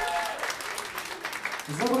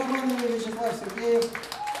 За барабанами Вячеслав Сергеев.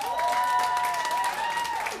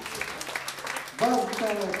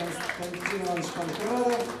 Бас-гитара Константин Иванович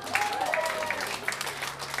Панкурадов.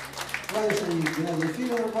 Клавиши Геннадий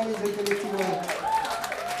Филин, руководитель коллектива.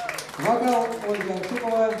 Вокал Ольга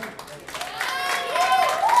Артюкова.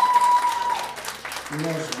 И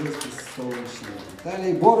наш детский солнечный.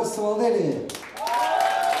 Далее Борис Саволделли.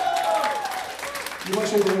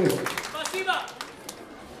 Небольшой перерыв. Спасибо!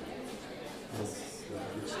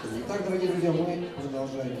 Итак, дорогие друзья, мы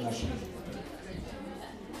продолжаем наш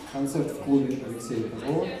концерт в клубе Алексея и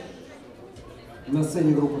Козлова. На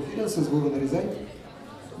сцене группа Feelin'S из города Рязань.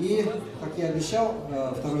 И, как я обещал,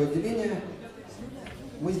 второе отделение.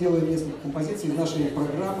 Мы сделаем несколько композиций из нашей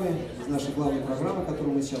программы, из нашей главной программы,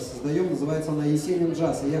 которую мы сейчас создаем. Называется она «Есенин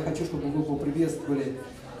джаз». И я хочу, чтобы вы поприветствовали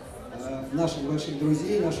наших больших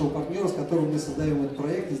друзей, нашего партнера, с которым мы создаем этот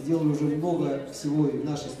проект и сделали уже много всего и в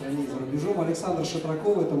нашей стране, и за рубежом. Александр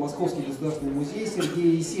Шатраков, это Московский государственный музей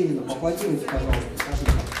Сергея Есенина. Поаплодируйте, пожалуйста.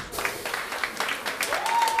 Спасибо.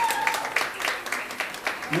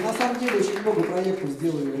 Мы на самом деле очень много проектов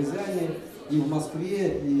сделали в Рязани, и в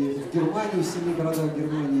Москве, и в Германии, в 7 городах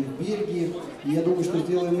Германии, в Бельгии. И я думаю, что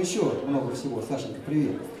сделаем еще много всего. Сашенька,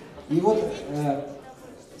 привет. И вот,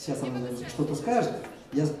 сейчас она что-то скажет.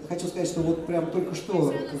 Я хочу сказать, что вот прям только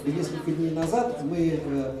что, как бы несколько дней назад, мы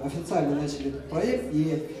официально начали этот проект,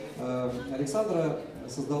 и Александра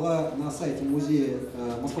создала на сайте музея,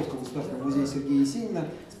 Московского государственного музея Сергея Есенина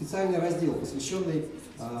специальный раздел, посвященный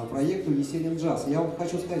проекту «Есенин джаз». Я вам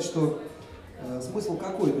хочу сказать, что смысл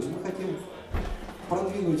какой? То есть мы хотим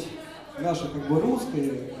продвинуть наше как бы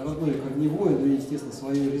русское, родное, корневое, ну и, естественно,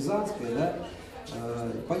 свое рязанское, да.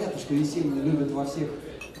 Понятно, что Есенина любят во всех,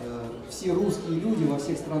 все русские люди во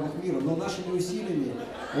всех странах мира, но нашими усилиями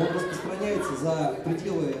он распространяется за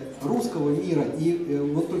пределы русского мира. И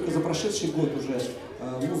вот только за прошедший год уже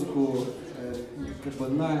музыку как бы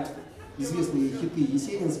на известные хиты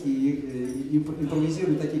есенинские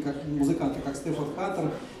импровизируют такие как музыканты, как Стефан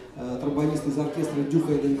Хаттер, тромбонист из оркестра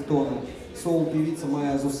Дюка Эллингтона, соул-певица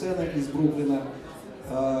Майя Зусена из Бруклина,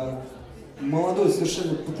 молодой,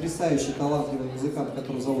 совершенно потрясающий, талантливый музыкант,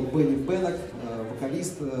 которого зовут Бенни Беннок,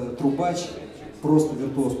 вокалист, трубач, просто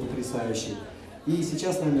виртуоз потрясающий. И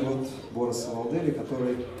сейчас с нами вот Борис Саволделли,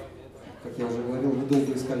 который, как я уже говорил, мы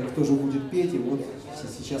долго искали, кто же будет петь, и вот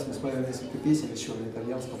сейчас мы споем несколько песен еще на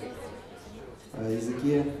итальянском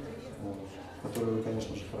языке, который вы,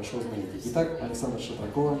 конечно же, хорошо знаете. Итак, Александр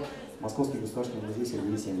Шатракова, Московский государственный музей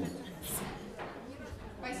Сергея Есенина.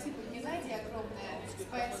 Спасибо, Геннадий, огромное.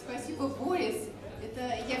 Спасибо, Борис. Это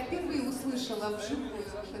я впервые услышала вживую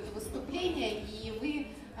это выступление, и вы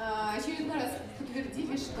очередной раз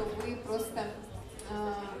подтвердили, что вы просто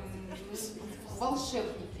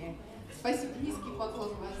волшебники. Спасибо, низкий поклон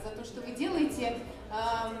вам за то, что вы делаете.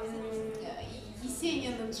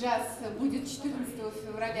 Есенин джаз будет 14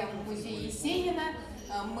 февраля в музее Есенина.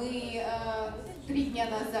 Мы 3 дня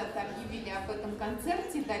назад объявили об этом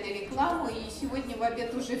концерте, дали рекламу, и сегодня в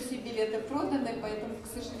обед уже все билеты проданы, поэтому, к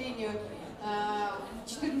сожалению,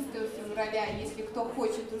 14 февраля, если кто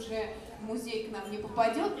хочет, уже музей к нам не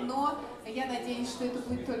попадет, но я надеюсь, что это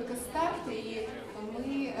будет только старт, и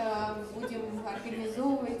мы будем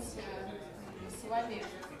организовывать с вами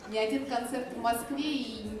не один концерт в Москве,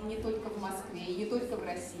 и не только в Москве, и не только в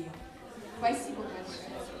России. Спасибо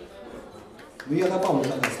большое. Но я добавлю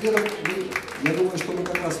тогда. Следом, я думаю, что мы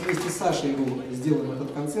как раз вместе с Сашей сделаем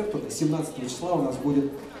этот концерт. 17 числа у нас будет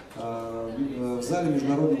в зале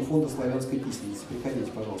Международного фонда славянской песенницы. Приходите,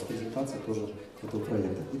 пожалуйста, презентация тоже этого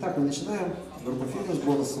проекта. Итак, мы начинаем. Группа Feelin'S,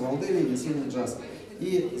 Борис Savoldelli, весенний джаз.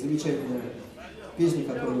 И замечательная песня,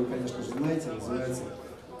 которую вы, конечно же, знаете, называется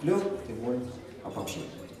 «Клен, ты мой опавший».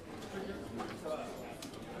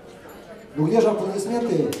 Ну где же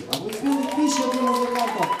аплодисменты? Аплодисменты пища для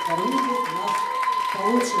музыкантов. Кормите нас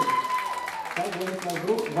получше. Как говорит наш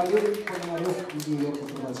друг Валерий Пономарев из Нью-Йорка.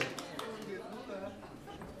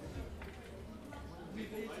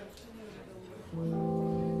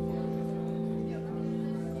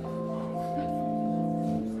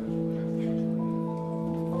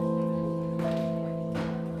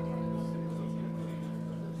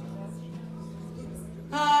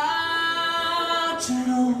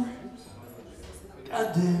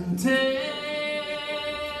 Cadente,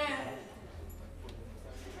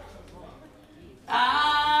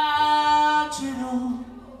 acero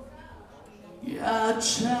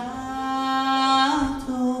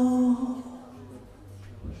ghiacciato,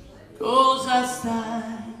 cosa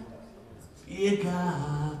stai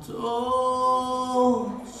piegato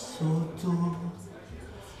sotto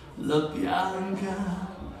la bianca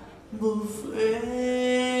bufera?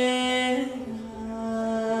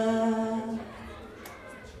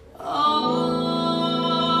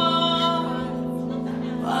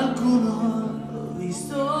 Qualcuno l'ho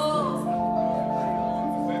visto,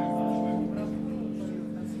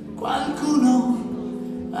 qualcuno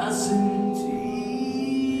ha sentito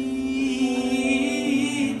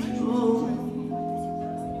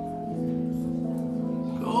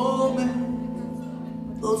come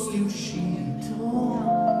fossi uscito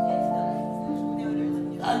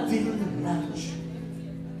dal villaggio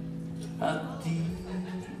a divertirti.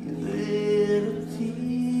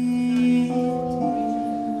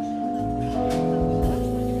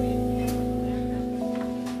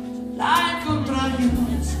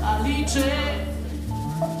 Alice,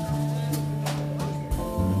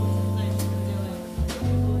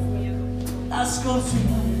 la scorsi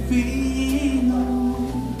un vino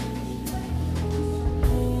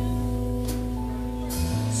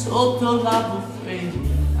sotto la bufera,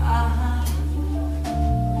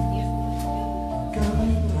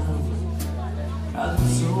 cantavo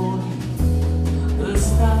canzoni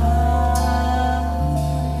d'estate.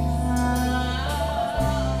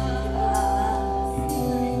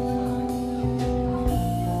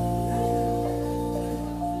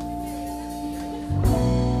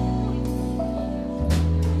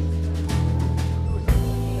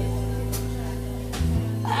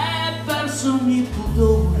 Ogni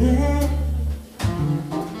pudore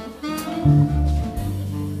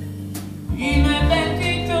in è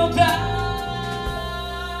pentito da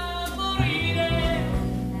morire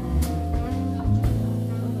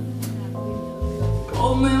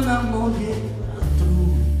come una moglie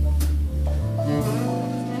altrui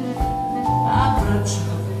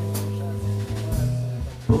abbracciare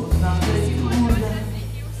portante di nulla.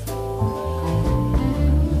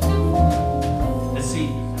 Eh sì,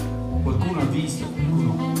 qualcuno ha visto,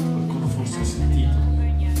 qualcuno forse ha sentito,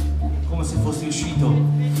 come se fossi uscito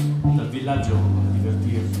dal villaggio a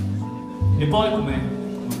divertirmi. E poi come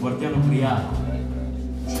un guardiano ubriaco,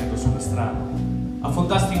 uscendo sulla strada,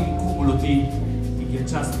 affondasti in un cumulo, ti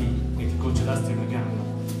ghiacciasti e ti congelasti una gamba.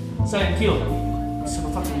 Sai, anch'io mi sono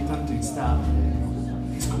fatto ogni tanto instabile, non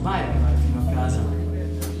riesco mai ad arrivare fino a casa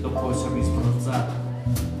dopo essermi sbrozzato.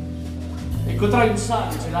 E incontrai un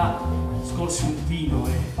saggio gelato, scorsi un vino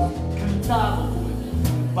e cantavo come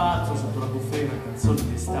un pazzo sotto la bufera canzoni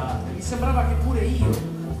d'estate. Mi sembrava che pure io,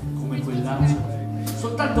 come quell'angelo,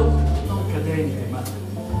 soltanto non cadente ma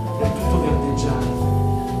del tutto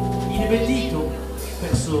verdeggiante, inebetito,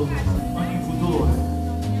 perso ogni pudore,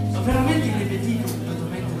 ma veramente inebetito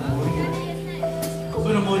completamente da morire, come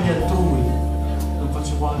una moglie altrui. Non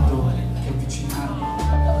facevo altro che avvicinarmi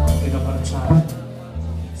ed abbracciare,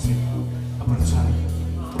 sì, abbracciare.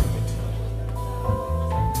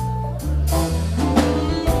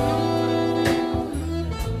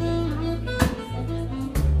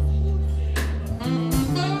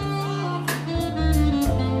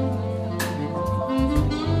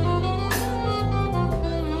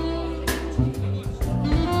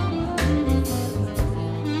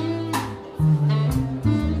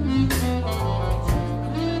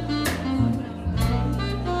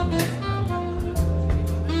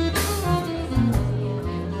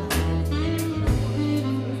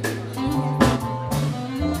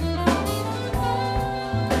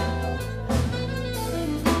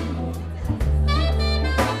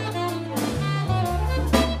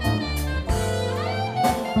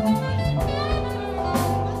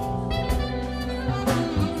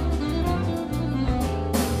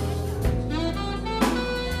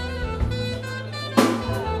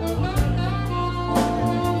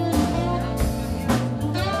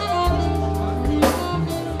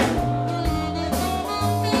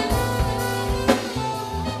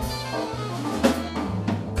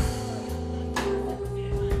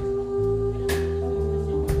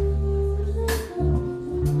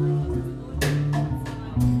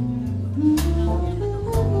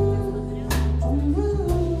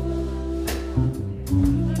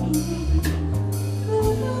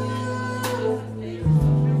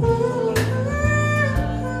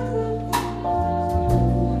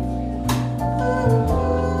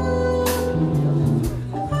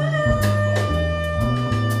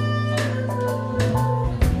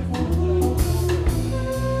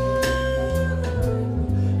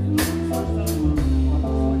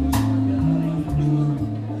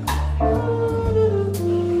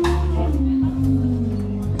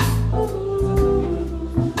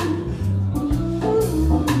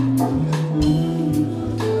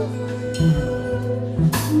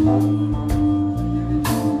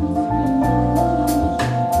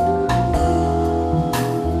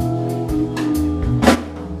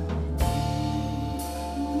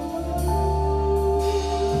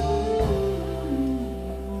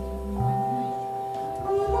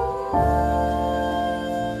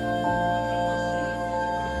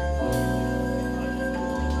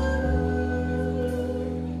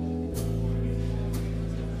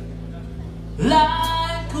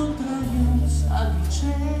 contrarios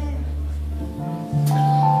alice.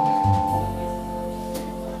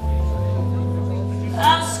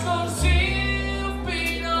 Ascolsi il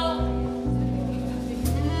pino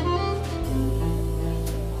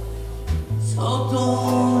sotto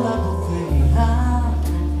la bufera,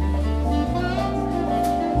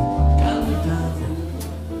 cantavo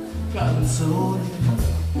canzoni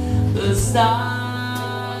d'estate.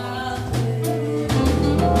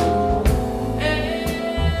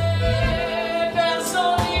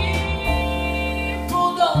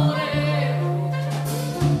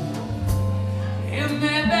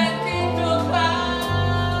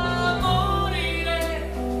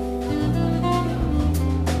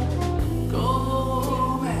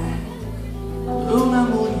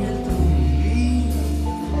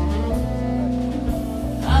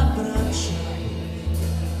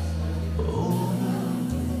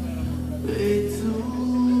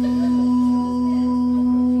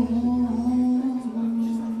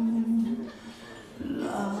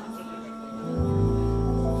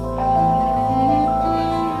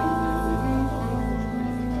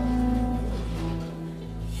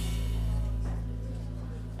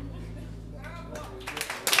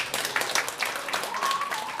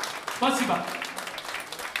 Спасибо.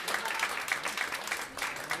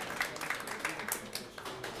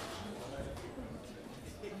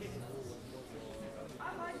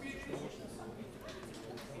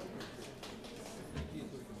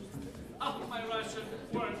 Oh, my Russian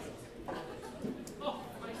word. Oh,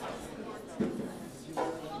 my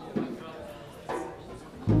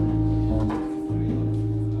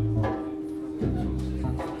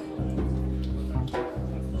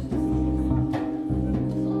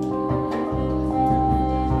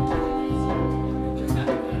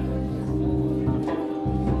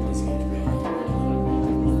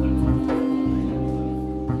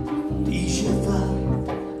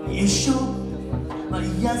Еще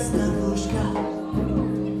моя старушка,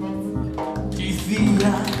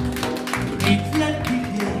 тихая, привет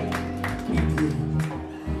тебе, привет.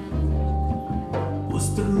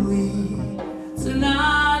 Устроиться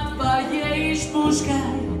над твоей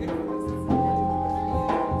шпушкой,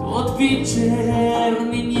 тот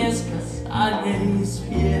вечерний несказанный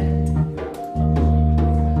свет.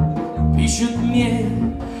 Пишут мне,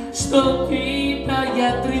 что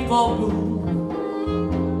питая тревогу,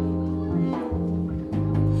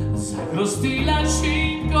 загрустила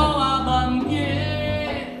шинко обо мне,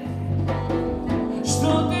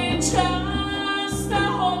 что ты часто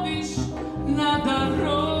ходишь на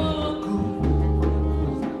дорогу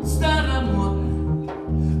старомодно,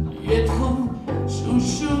 ветхом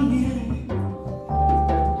шушуне.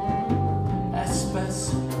 E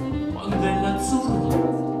spesso quando è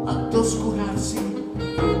l'azzurro ad oscurarsi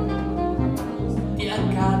ti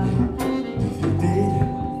accade di vedere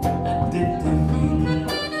e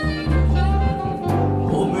determinare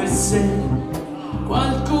come se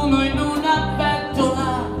qualcuno in una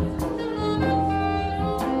bettola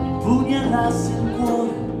pugnalasse il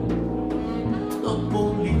cuore dopo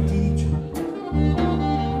un litigio.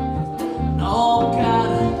 No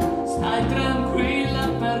cara, stai tranquilla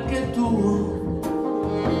perché è tuo,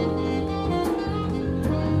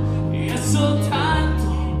 è soltanto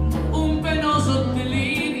un penoso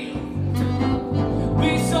delirio.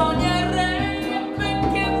 Bisognerebbe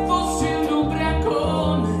che fossi un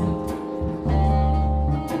ubriacone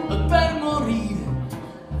per morire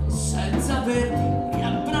senza averti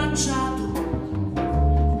riabbracciato.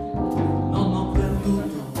 Non ho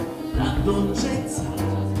perduto la dolcezza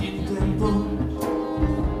di tempo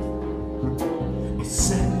e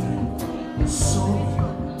sempre sogno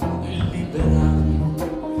di liberarmi.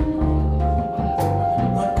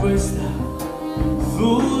 Ma questa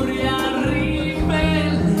furia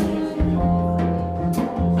ribelle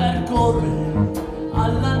percorre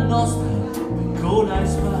alla nostra piccola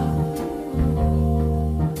isola.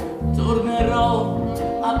 Tornerò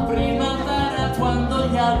a primavera quando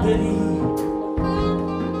gli alberi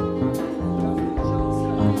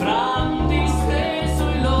avranno disteso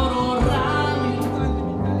i loro rami.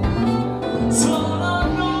 Solo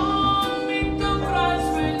non mi dovrai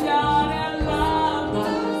svegliare all'alba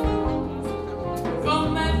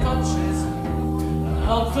come concessa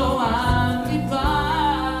 8 anni fa.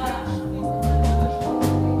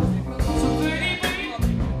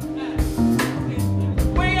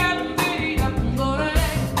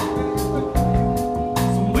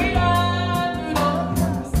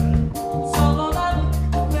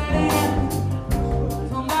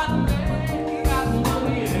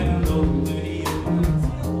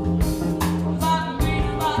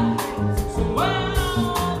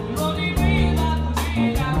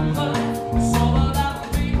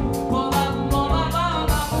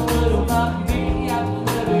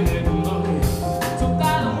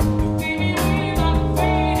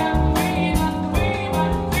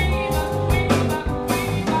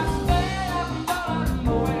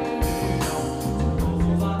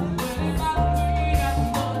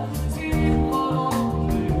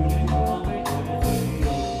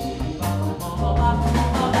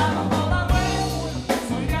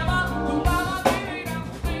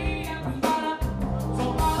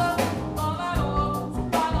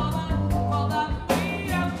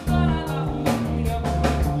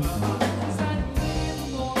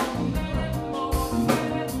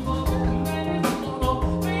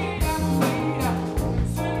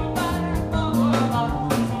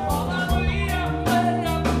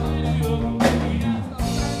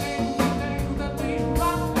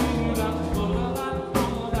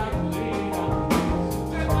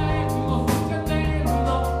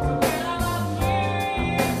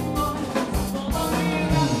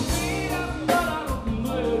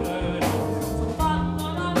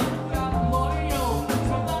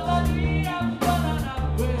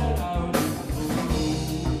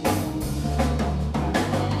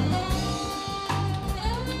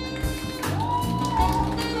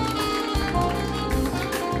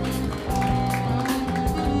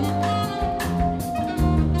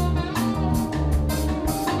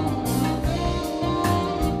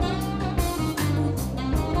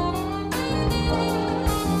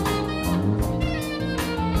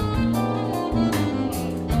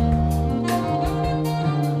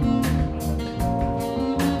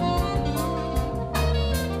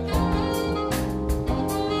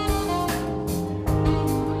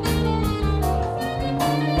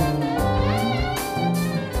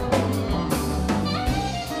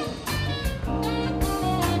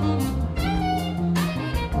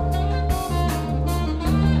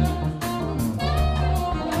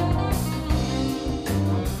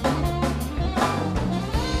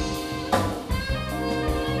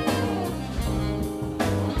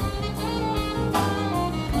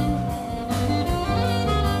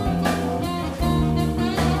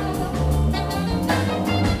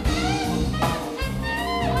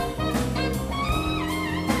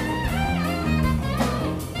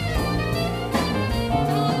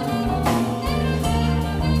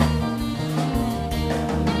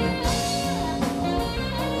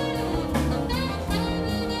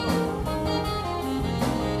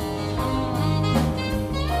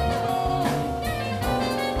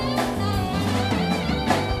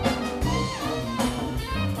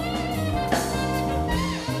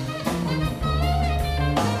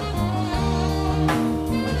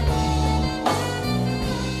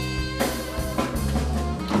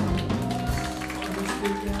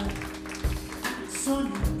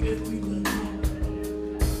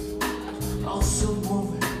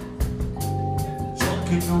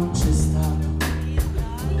 che non c'è stato.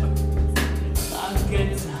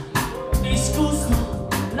 Stanchezza, disgusto,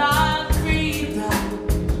 la vita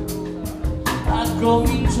ha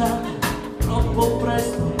cominciato troppo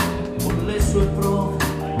presto con le sue prove.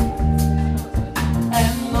 E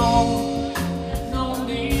no, non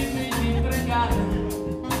dirmi di pregare,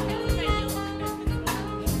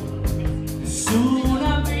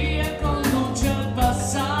 nessuna via conduce al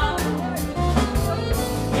passato.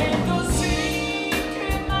 È così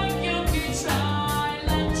che negli occhi c'hai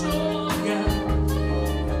la gioia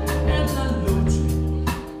e la luce,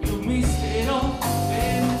 il mistero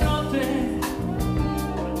dentro te.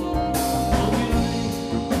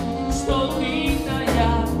 Sto vita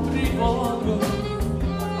ja rivolgo,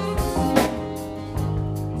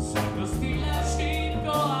 sacro stile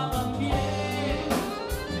scirco a bandiera.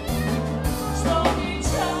 Sto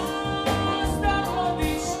diciamo, stavo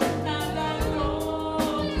vicina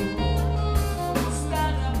roku,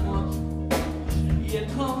 stara moc je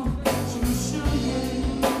kom čušuje.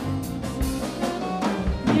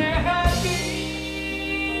 Niech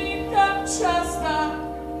witam czasta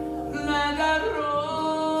na roku.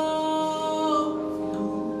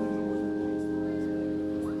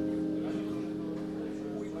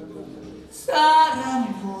 Stara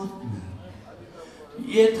modna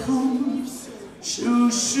je kom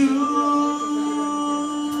čušuje.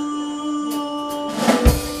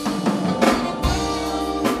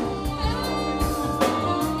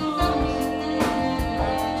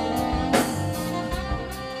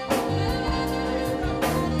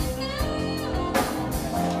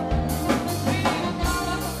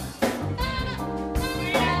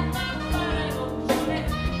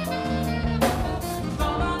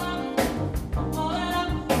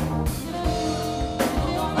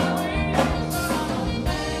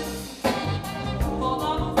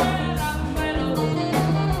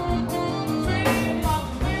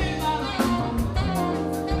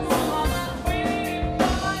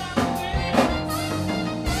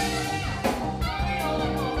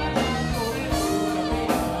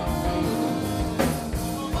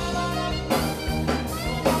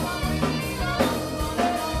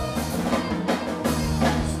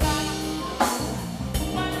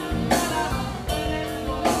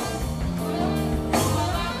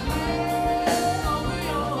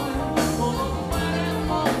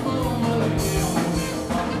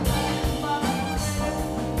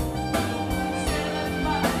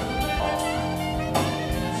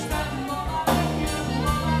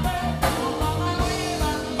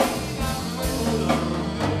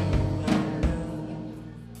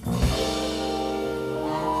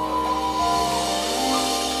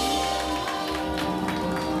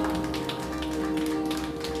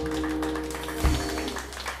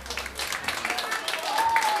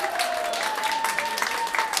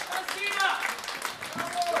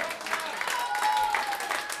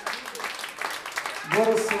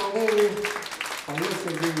 Борис Savoldelli поет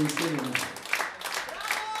Сергея Есенина.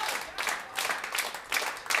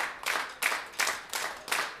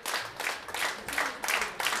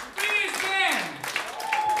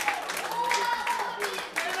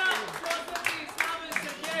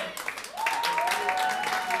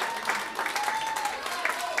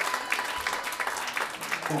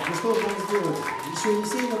 Так, ну что же нам сделать? Еще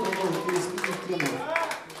Есенина продолжим или сменить тему?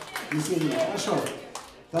 Есенина, хорошо.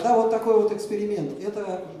 Тогда вот такой вот эксперимент. Эту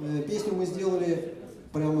песню мы сделали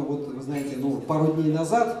прямо вот, вы знаете, ну, пару дней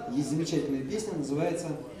назад. Есть замечательная песня, называется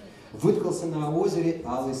 «Выткался на озере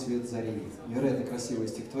алый свет зари». Невероятно красивое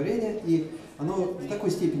стихотворение. И оно в такой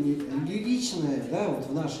степени лиричное, да, вот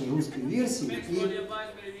в нашей русской версии. И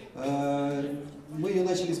мы ее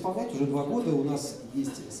начали исполнять уже 2 года. У нас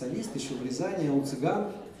есть солист еще в Рязани, он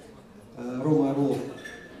цыган, Рома Орлов.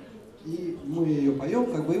 И мы ее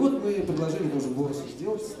поем, как бы, и вот мы предложили тоже Борису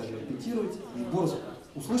сделать, стали репетировать. И Борис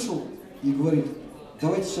услышал и говорит: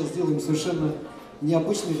 давайте сейчас сделаем совершенно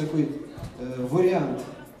необычный такой вариант.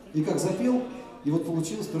 И как запел, и вот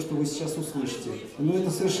получилось то, что вы сейчас услышите. Но это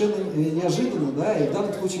совершенно неожиданно, да, и в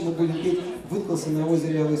данном случае мы будем петь «Выткался на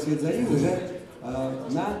озере алый свет зари» уже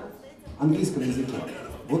на английском языке.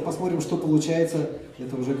 Вот посмотрим, что получается,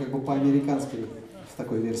 это уже как бы по-американски в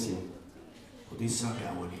такой версии. This song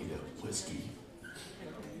I will need a whiskey.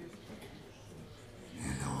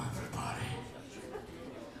 Hello everybody.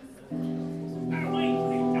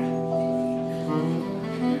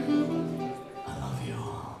 I love you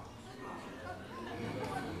all.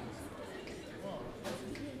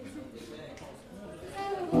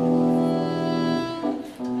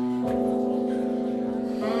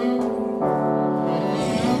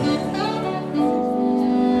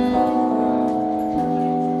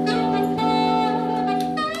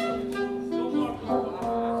 No more.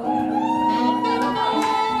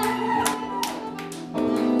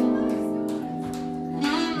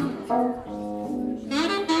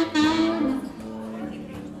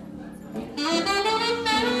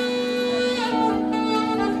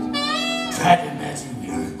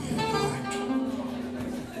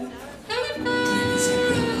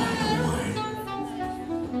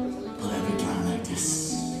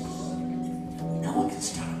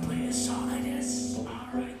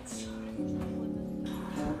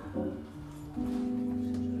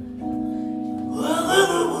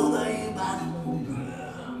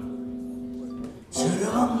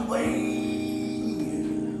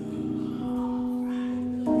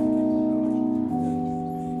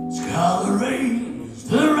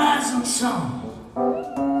 rising sun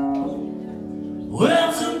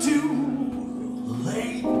welcome to the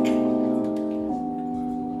lake,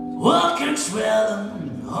 walking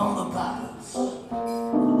swelling on the boughs,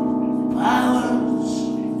 flowers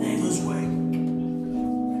neighbors wake.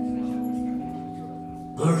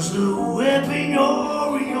 There's a weeping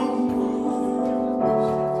oriole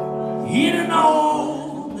hidden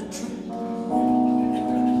on the tree.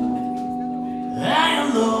 I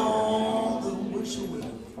alone the whistle will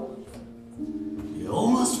you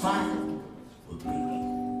always find with me.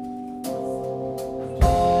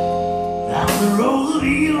 Down the road of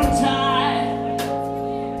Eventide,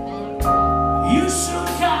 you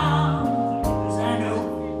should come, as I know.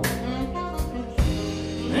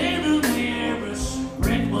 In the nearest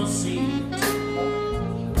breakfast seat,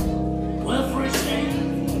 where fresh air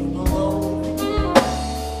below.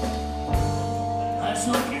 I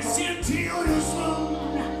shall kiss you till you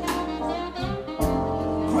swoon,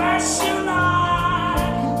 crash you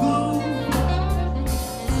like a balloon.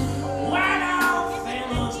 When our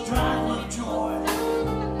fellows drive with joy,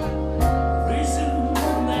 reason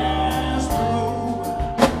there's the road.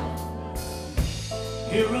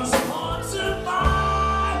 Heroes parts of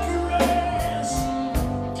my caress,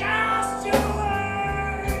 cast you away.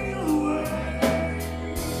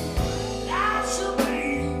 Life shall be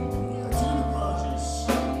to the bushes,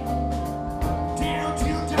 down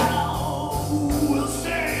till down. We'll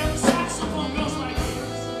stay and the saxophone goes like this.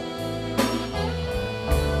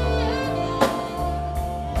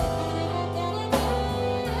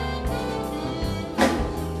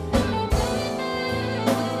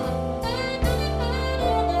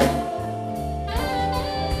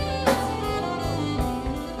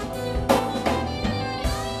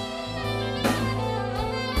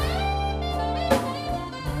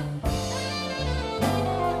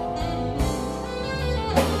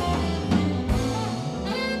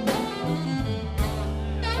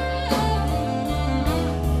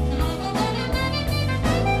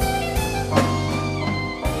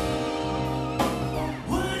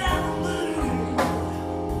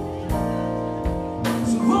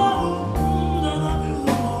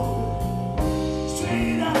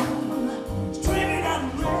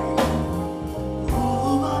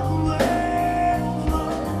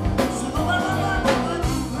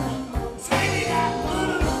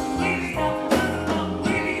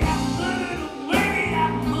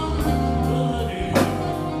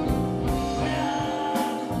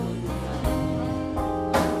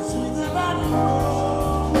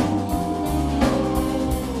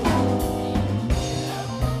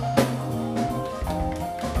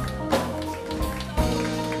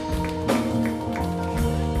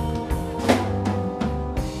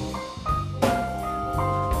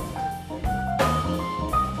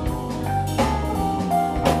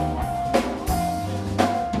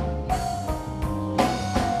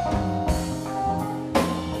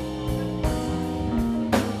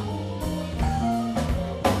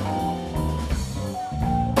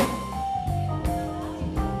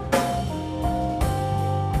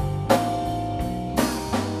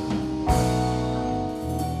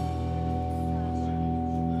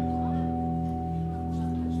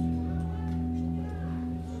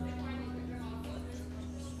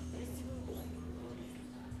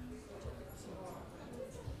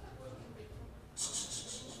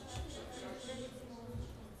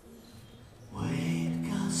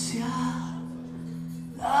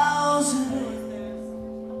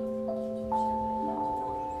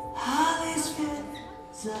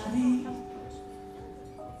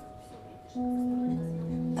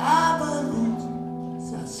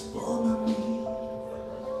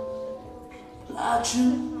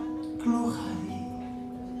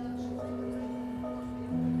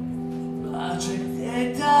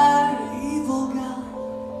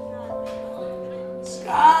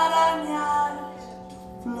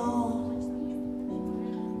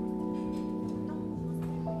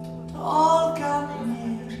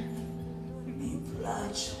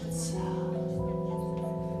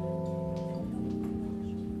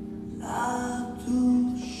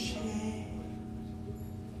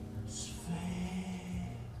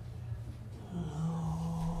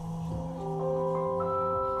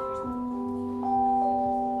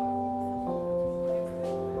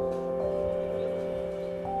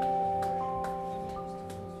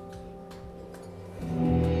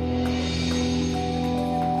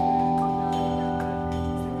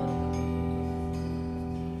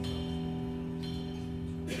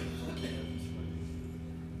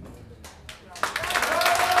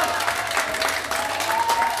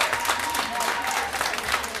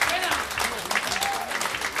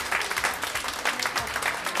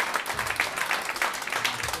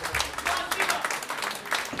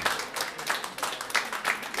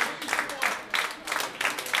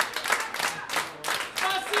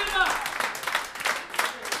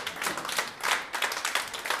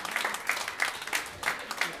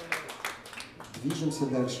 движемся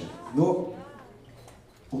дальше. Но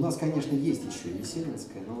у нас, конечно, есть еще и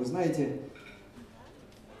Есенинская, но вы знаете,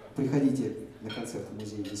 приходите на концерт в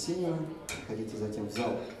музей Есенина, приходите затем в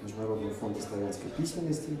зал Международного фонда славянской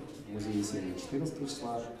письменности, в музей Есенина 14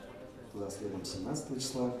 числа, туда следом 17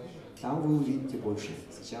 числа. Там вы увидите больше.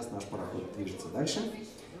 Сейчас наш пароход движется дальше.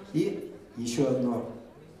 И еще одно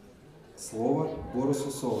слово Борису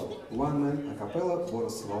Соло. One Man акапелла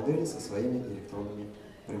Борис Savoldelli со своими электронными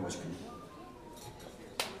примочками.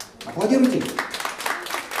 Аплодируйте!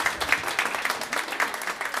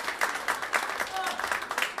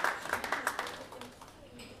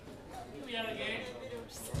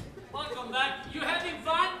 Welcome back. You having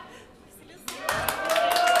fun?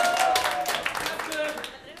 That's good.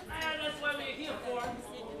 That's what we're here for.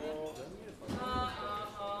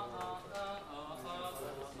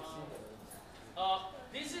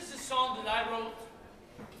 This is a song that I wrote.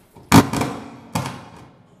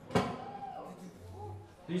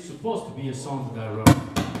 This is supposed to be a song that I wrote.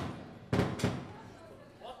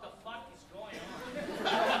 What the fuck is going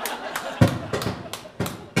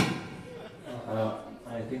on?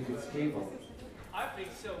 I think it's cable. I think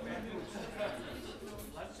so, man.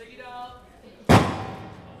 Let's check it out.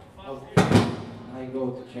 I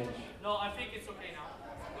go to change. No, I think it's okay now.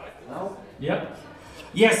 Right? Now? Yep.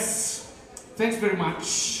 Yes. Thanks very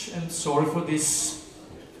much, and sorry for this.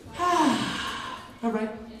 All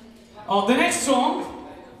right. The next song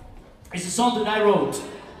is a song that I wrote.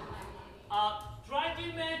 Try to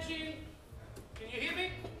imagine. Can you hear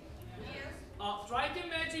me? Yes. Try to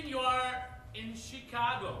imagine you are in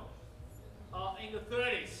Chicago in the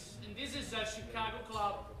 30s, and this is a Chicago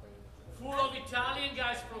club full of Italian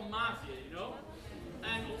guys from mafia, you know.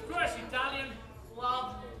 And of course, Italian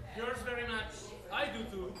love girls very much. I do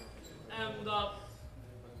too. And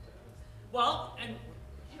well, and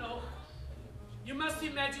you know, you must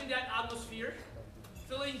imagine that atmosphere,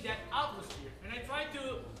 feeling that atmosphere. And I try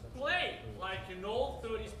to play like an old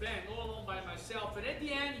 30s band all alone by myself. But at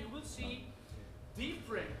the end, you will see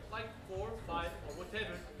different, like 4, 5, or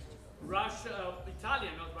whatever,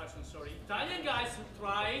 Italian, not Russian, sorry, Italian guys who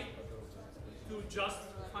try to just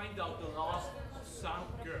find out the lost of some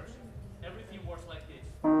girls. Everything works like this.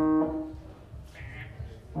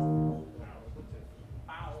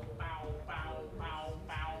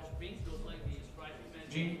 Things goes like this, right?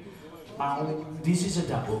 Imagine. This is a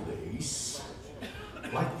double bass.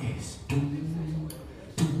 Like this.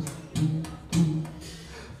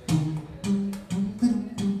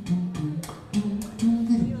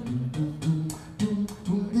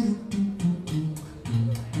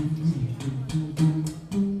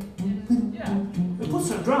 Yeah, we put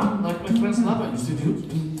some drum like my friend Slava used to do.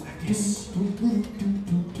 Like this.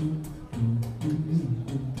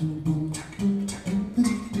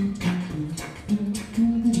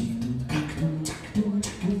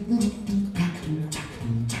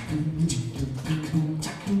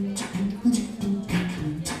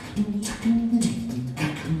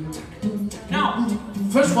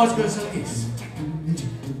 First voice goes like this.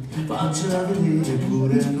 Faccela vedere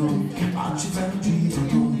pure a noi, facci fare un giro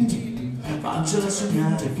a noi, faccela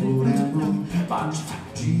sognare pure a noi, facci fare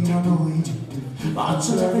un giro a noi,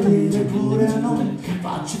 faccela vedere pure a noi,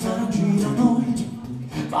 facci fare un giro a noi,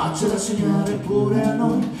 faccela sognare pure a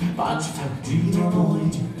noi, facci fare un giro a noi,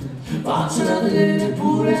 faccela vedere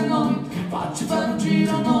pure a noi, facci fare un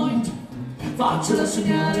giro a noi, faccela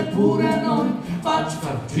sognare pure a noi, facci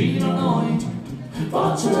fare un giro a noi.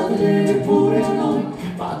 Faccela vedere pure a noi,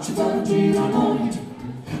 facci fare un giro a noi,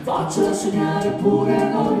 faccela sognare pure a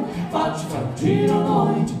noi, facci fare un giro a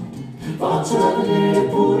noi, faccela vedere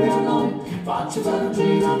pure a noi, facci fare un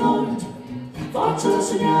giro a noi, faccela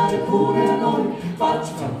sognare pure a noi,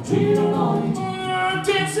 facci fare un giro a noi.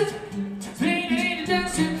 Dancing, swinging,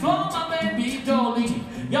 dancing for my baby dolly,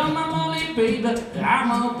 you're my molly baby,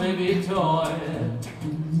 I'm a baby toy.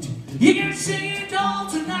 You can sing it all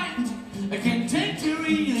tonight. I can take you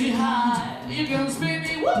really high. You can spin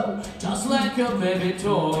me, woo, just like a baby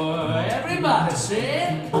toy. Everybody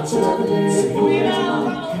say, faccela vedere pure a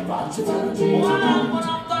noi, facci fare un giro a noi,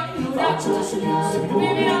 faccela sognare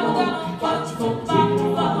pure a noi, facci fare un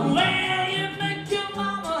giro a noi. Well, you make your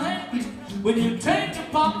mama happy when you take a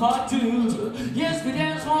papa too. Yes, we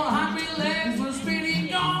dance 100 legs, we're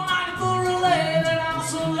spinning all night for a leg, and I'm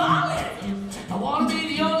so lonely. I wanna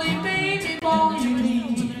be the only baby boy you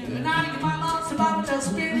need. About the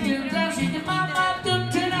spinning and dancing, your mama do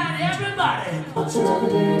tonight, everybody. Faccela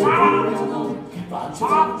vedere pure a noi, facci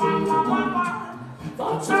fare un giro a noi,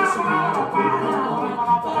 faccela sognare pure a noi,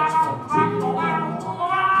 facci fare un giro a noi,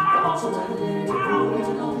 faccela vedere pure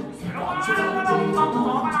a noi, facci fare un giro a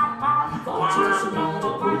noi, faccela sognare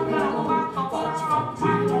pure a noi, facci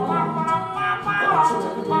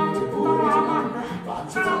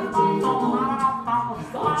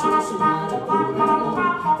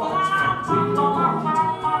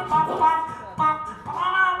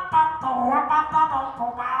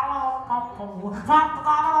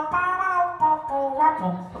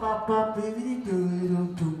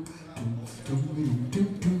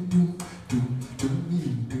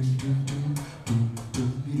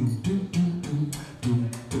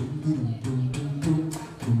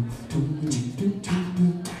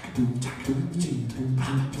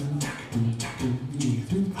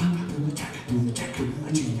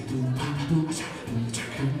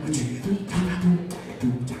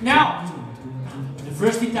Now, the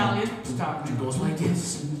first Italian start goes like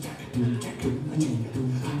this.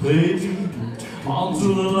 Baby,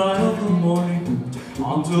 until the light of the morning,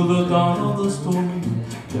 until the dawn of the storm,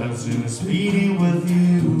 dancing and speeding with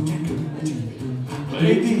you.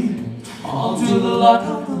 Baby, until the light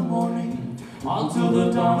of the morning, until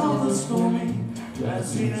the dawn of the storm,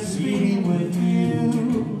 dancing and speeding with you.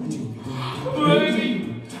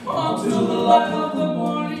 Baby, until the light of the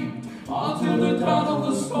morning, until the dawn of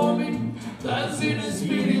the storming, dancing and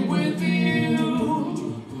speeding with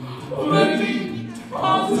you. Baby,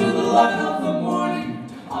 until the light of the morning,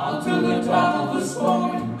 until the dawn of the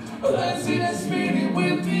storming, dancing and speeding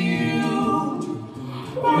with you.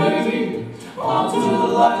 Baby, until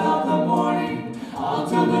the light of the morning,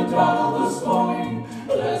 until the dawn of the storming,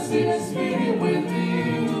 dancing and speeding with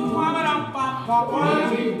you.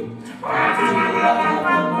 Baby, until the light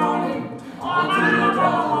of the morning, until the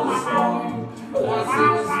dawn of the storming, dancing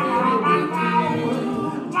and speeding with you.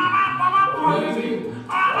 Baby,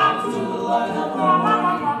 until the light of the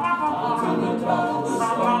morning, until the dawn of the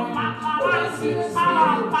storming, dancing and speeding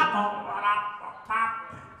with you.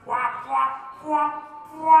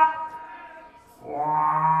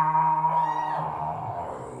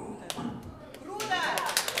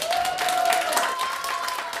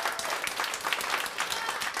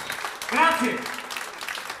 Grazie!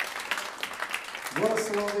 Борис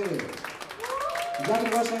Savoldelli. Я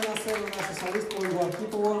приглашаю на сцену нашу солистку Ольгу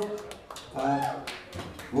Архипову.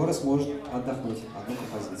 Борис может отдохнуть одну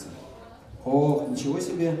композицию. О, ничего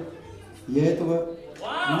себе! Я этого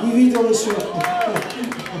не видел еще.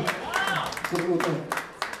 Круто.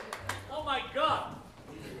 Oh my God!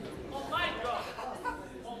 Oh my God!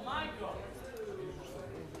 Oh my God!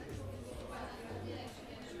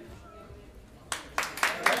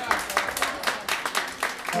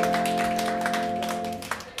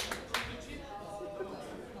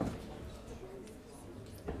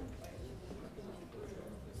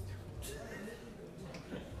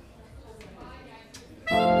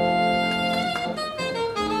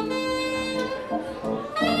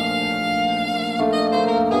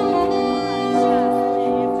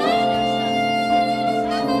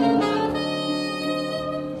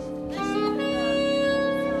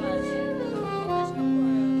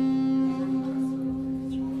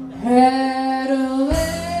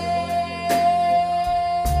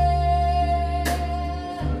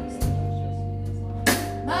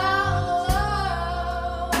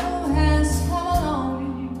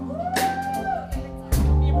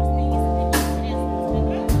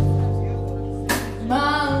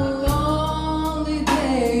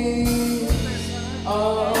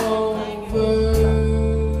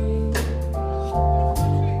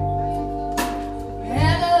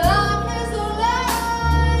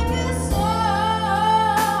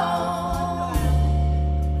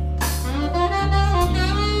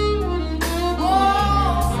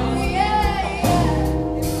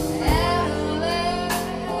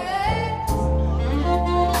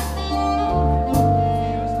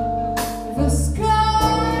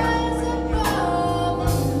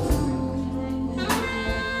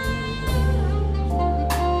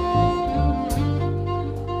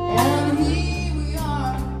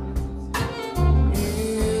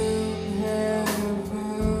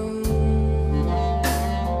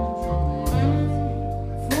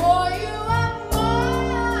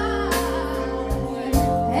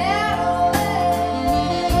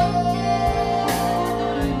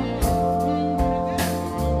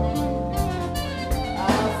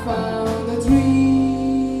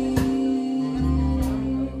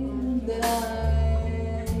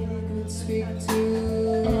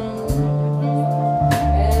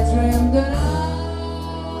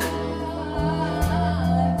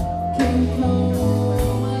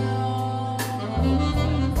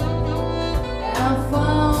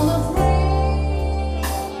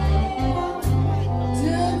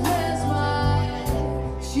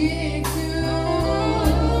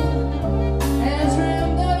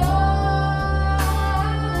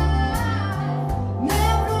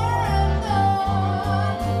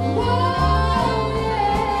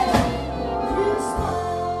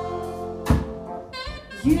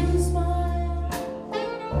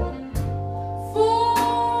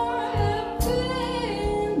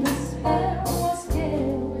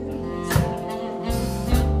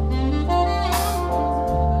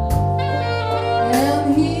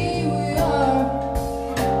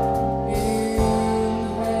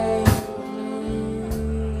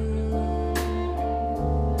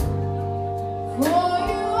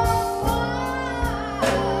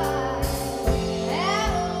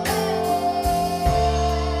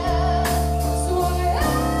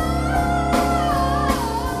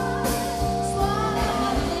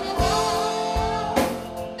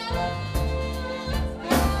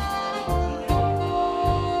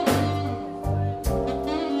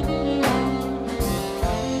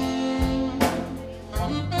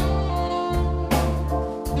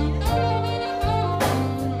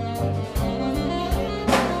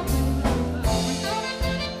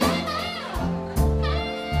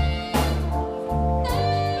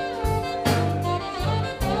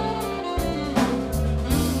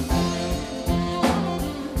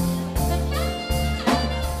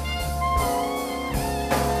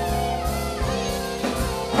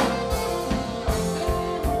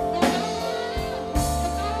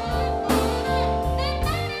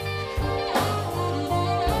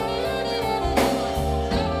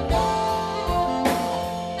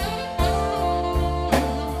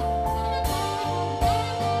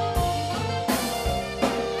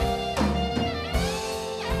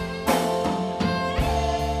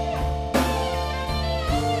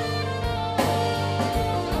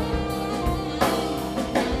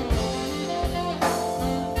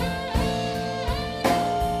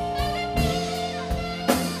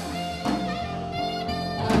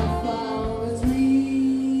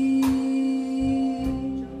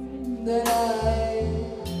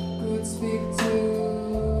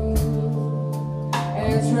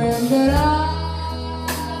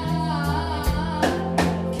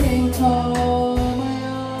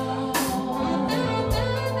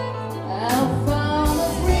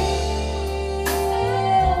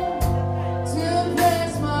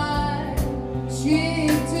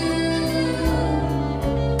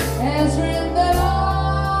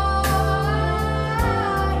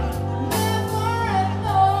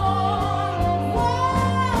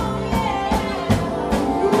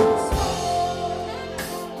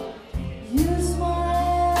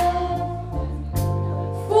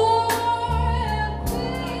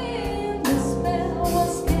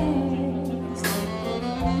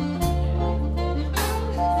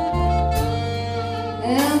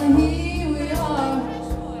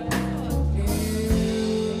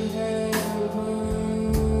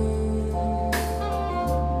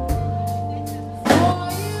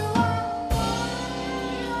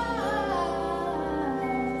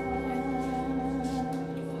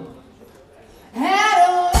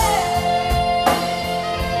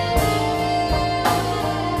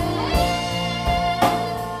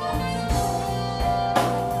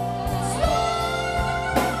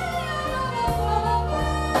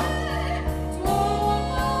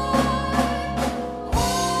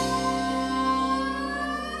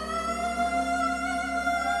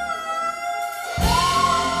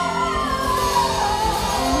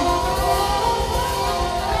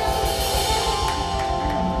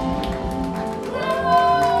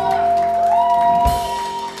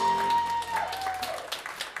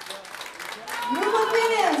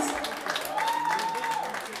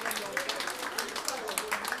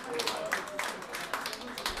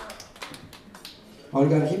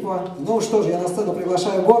 Ольга Архипова. Ну что же, я на сцену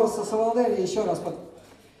приглашаю Бориса Savoldelli еще раз под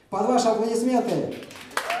ваши аплодисменты.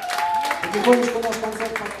 Потихонечку наш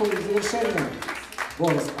концерт подходит к завершению.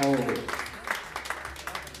 Борис, ау.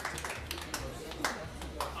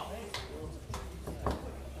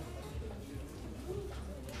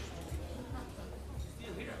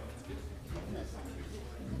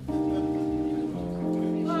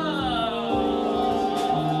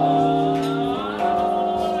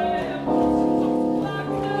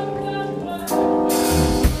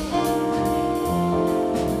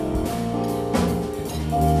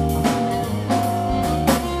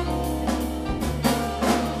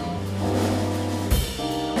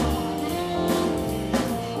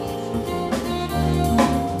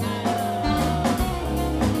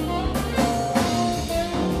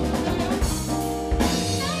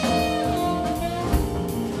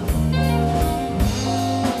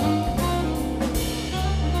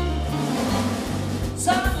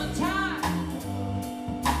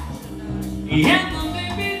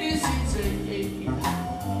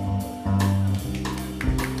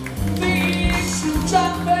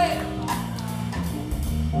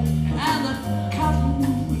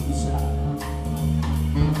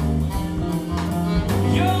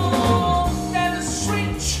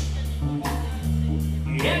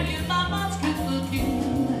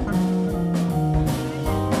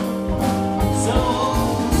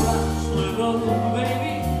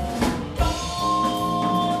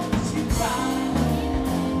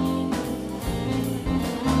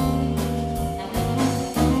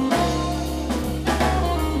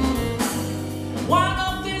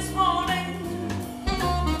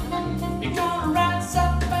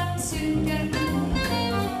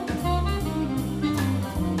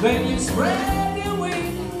 Then you spread your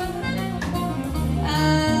wings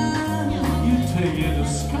and you take it to the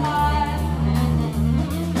sky.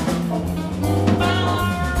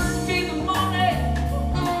 Bound to the morning,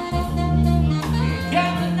 you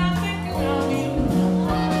got nothing on you.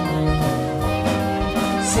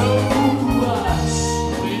 So hush,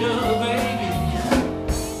 little baby,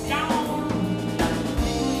 don't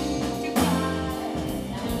you cry.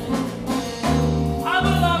 I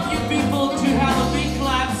would love you people to have a big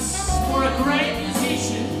claps for a great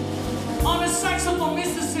musician on the saxophone,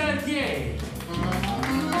 Mr. Sergey.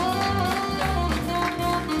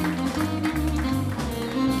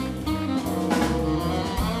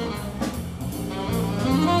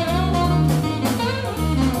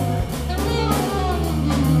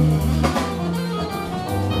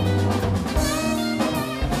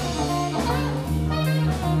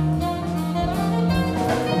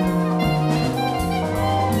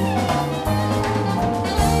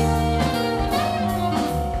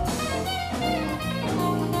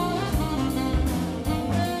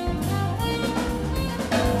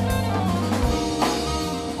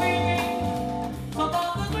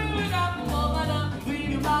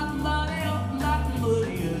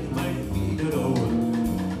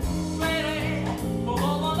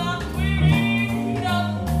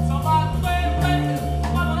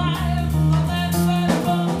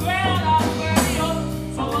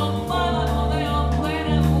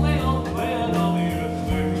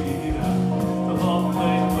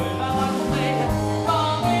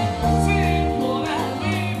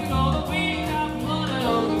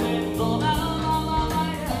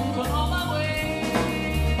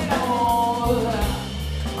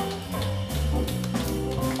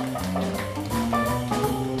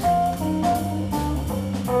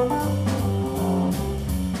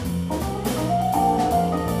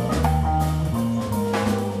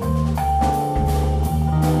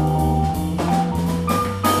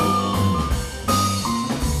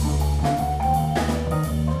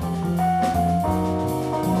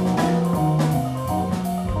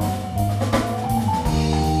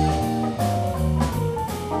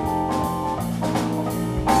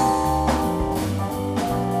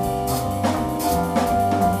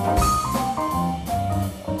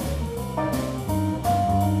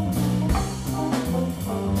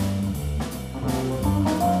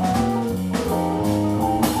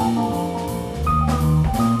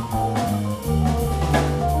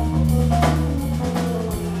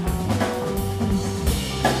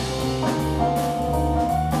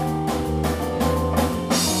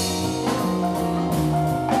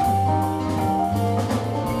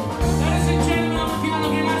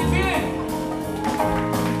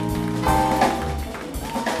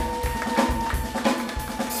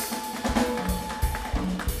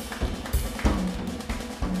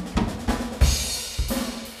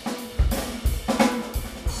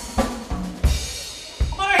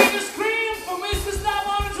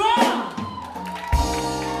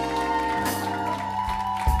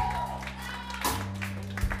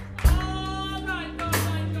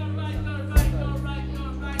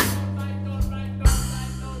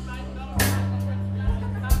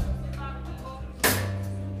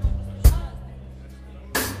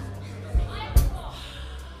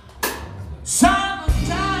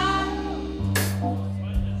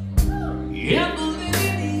 and the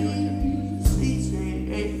living is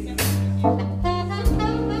easy.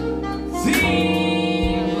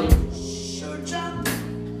 Things search up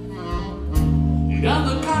and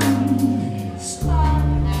the cotton slide.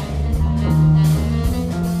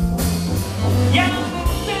 Yeah.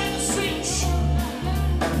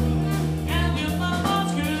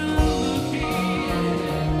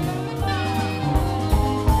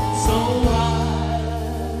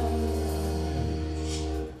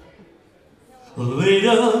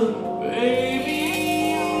 Later, baby.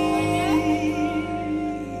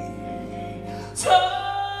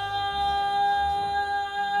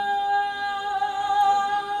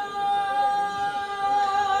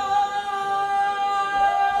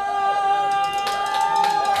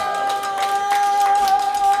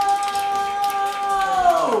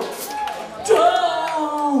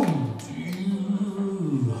 Don't you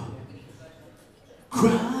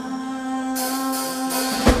cry.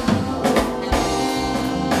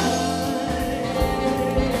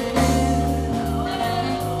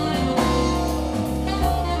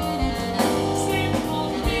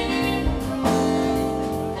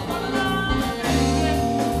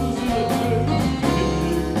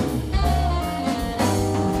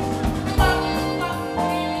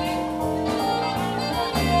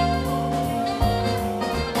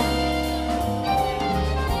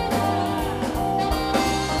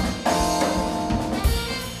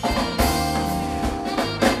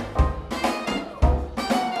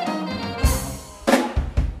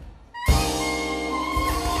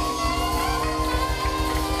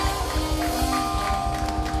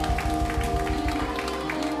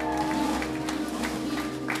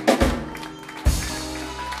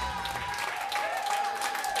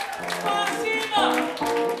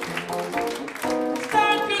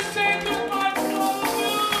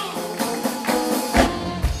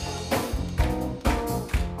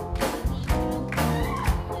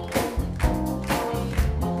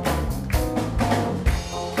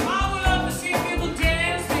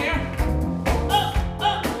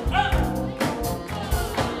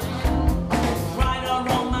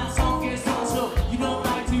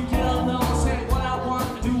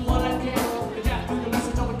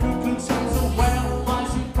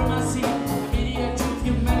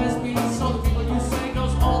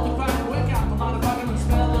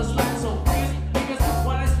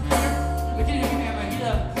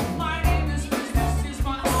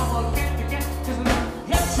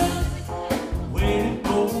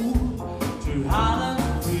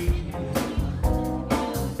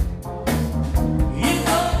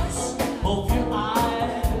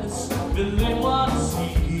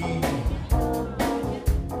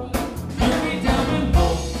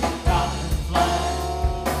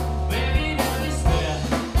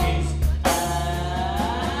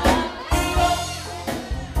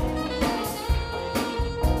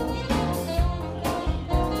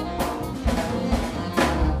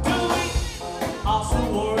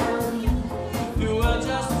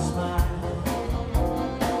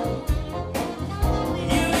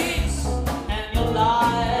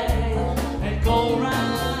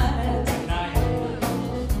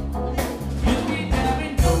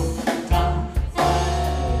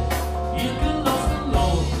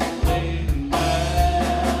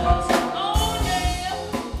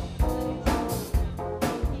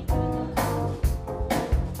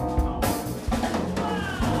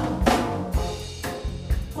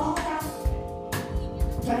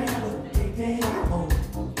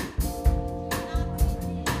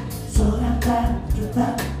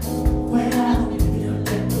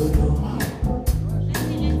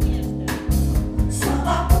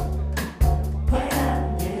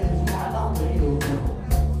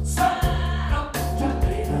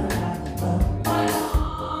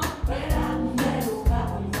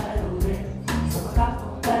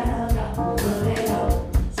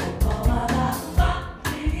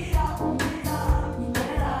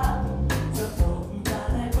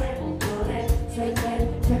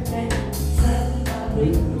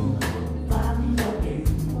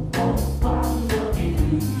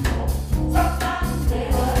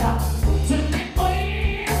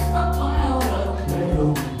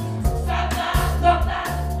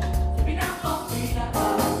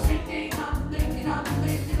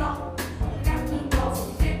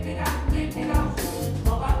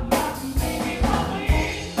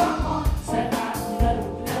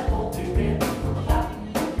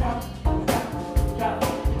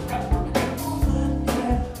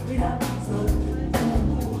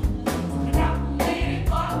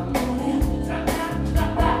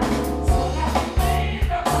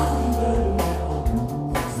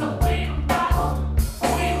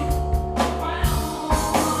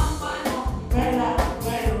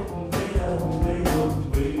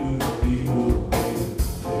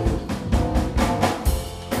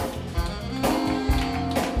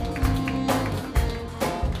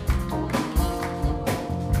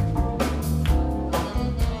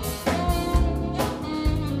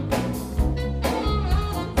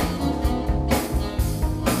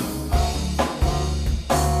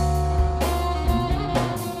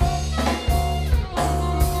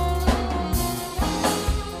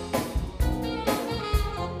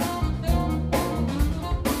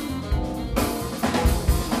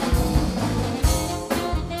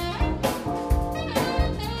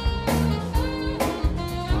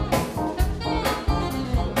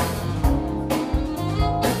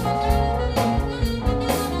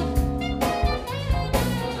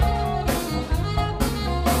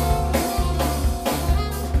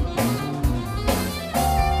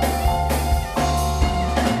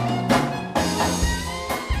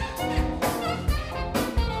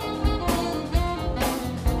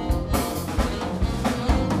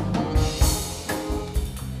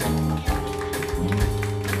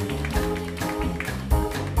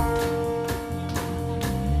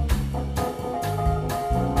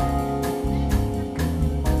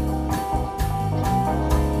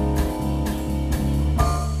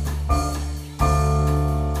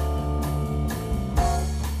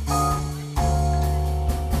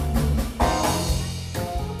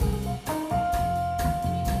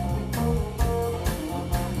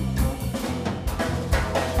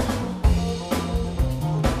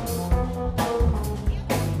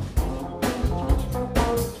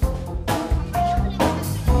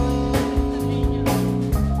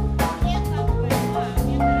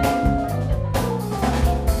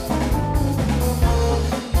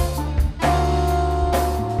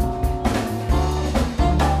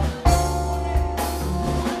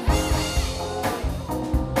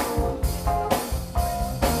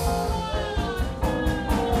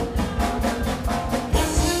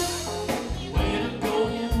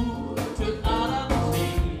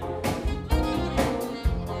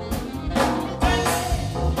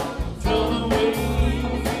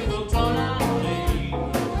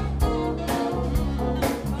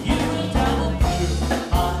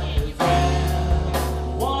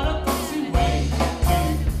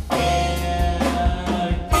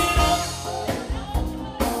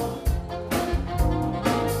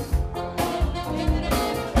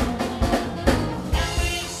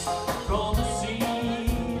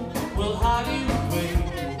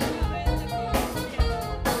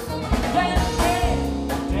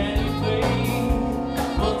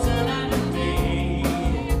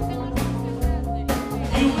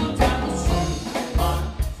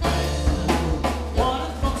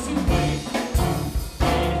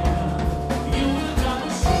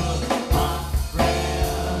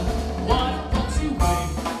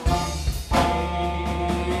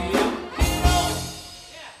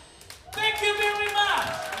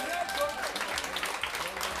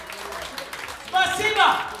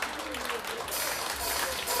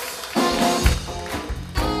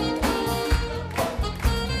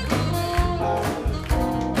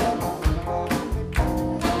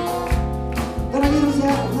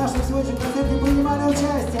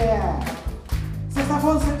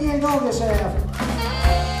 Долгишев.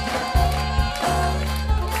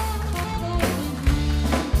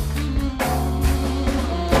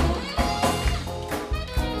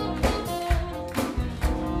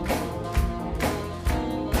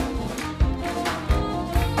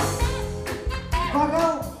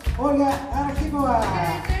 Вокал Ольга Архипова.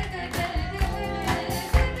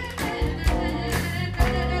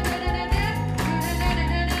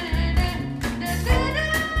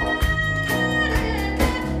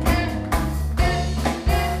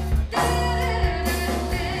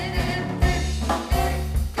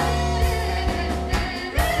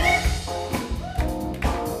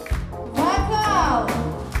 Вокал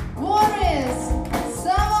Борис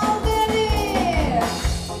Savoldelli.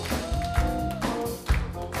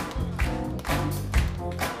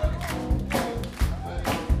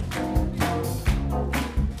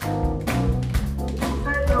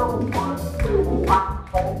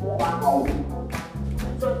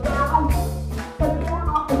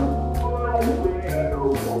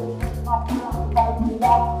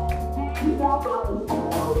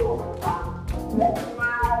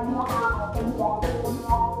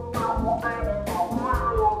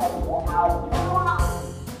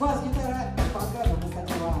 Бас-гитара покажем,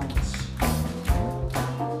 Константин Иванович.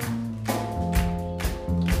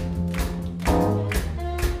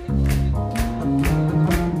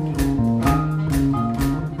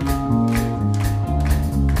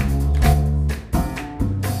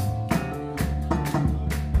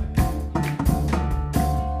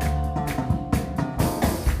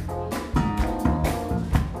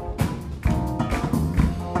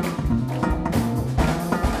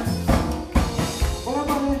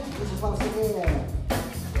 Барабаны, Вячеслав Сергеев.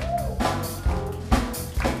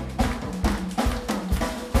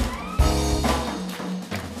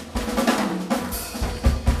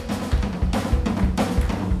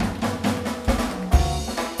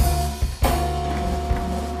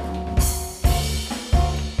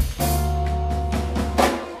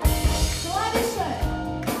 Клавиши.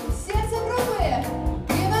 Сердце группы.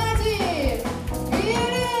 Геннадий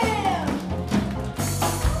Филин.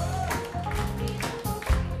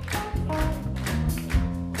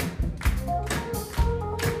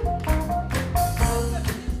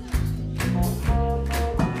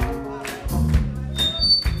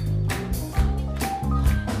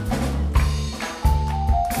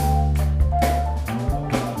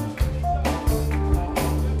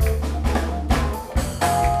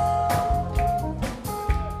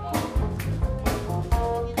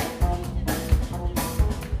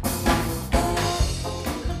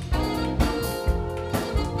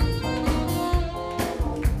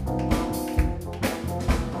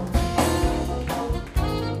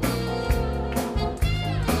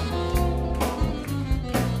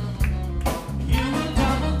 You were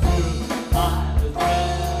down through by the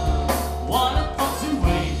thread. What a fussy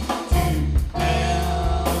way to end.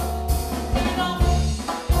 Living on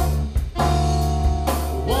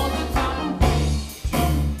what a time way to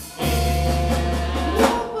end.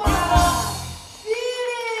 Группа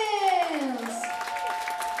Feelin'S.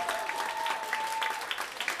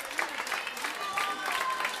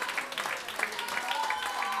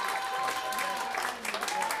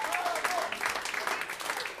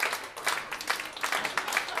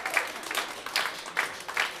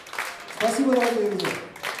 Спасибо, дорогие друзья.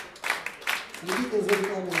 Следите за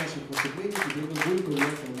рекламой наших выступлений, где мы будем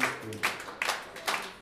появляться в Москве.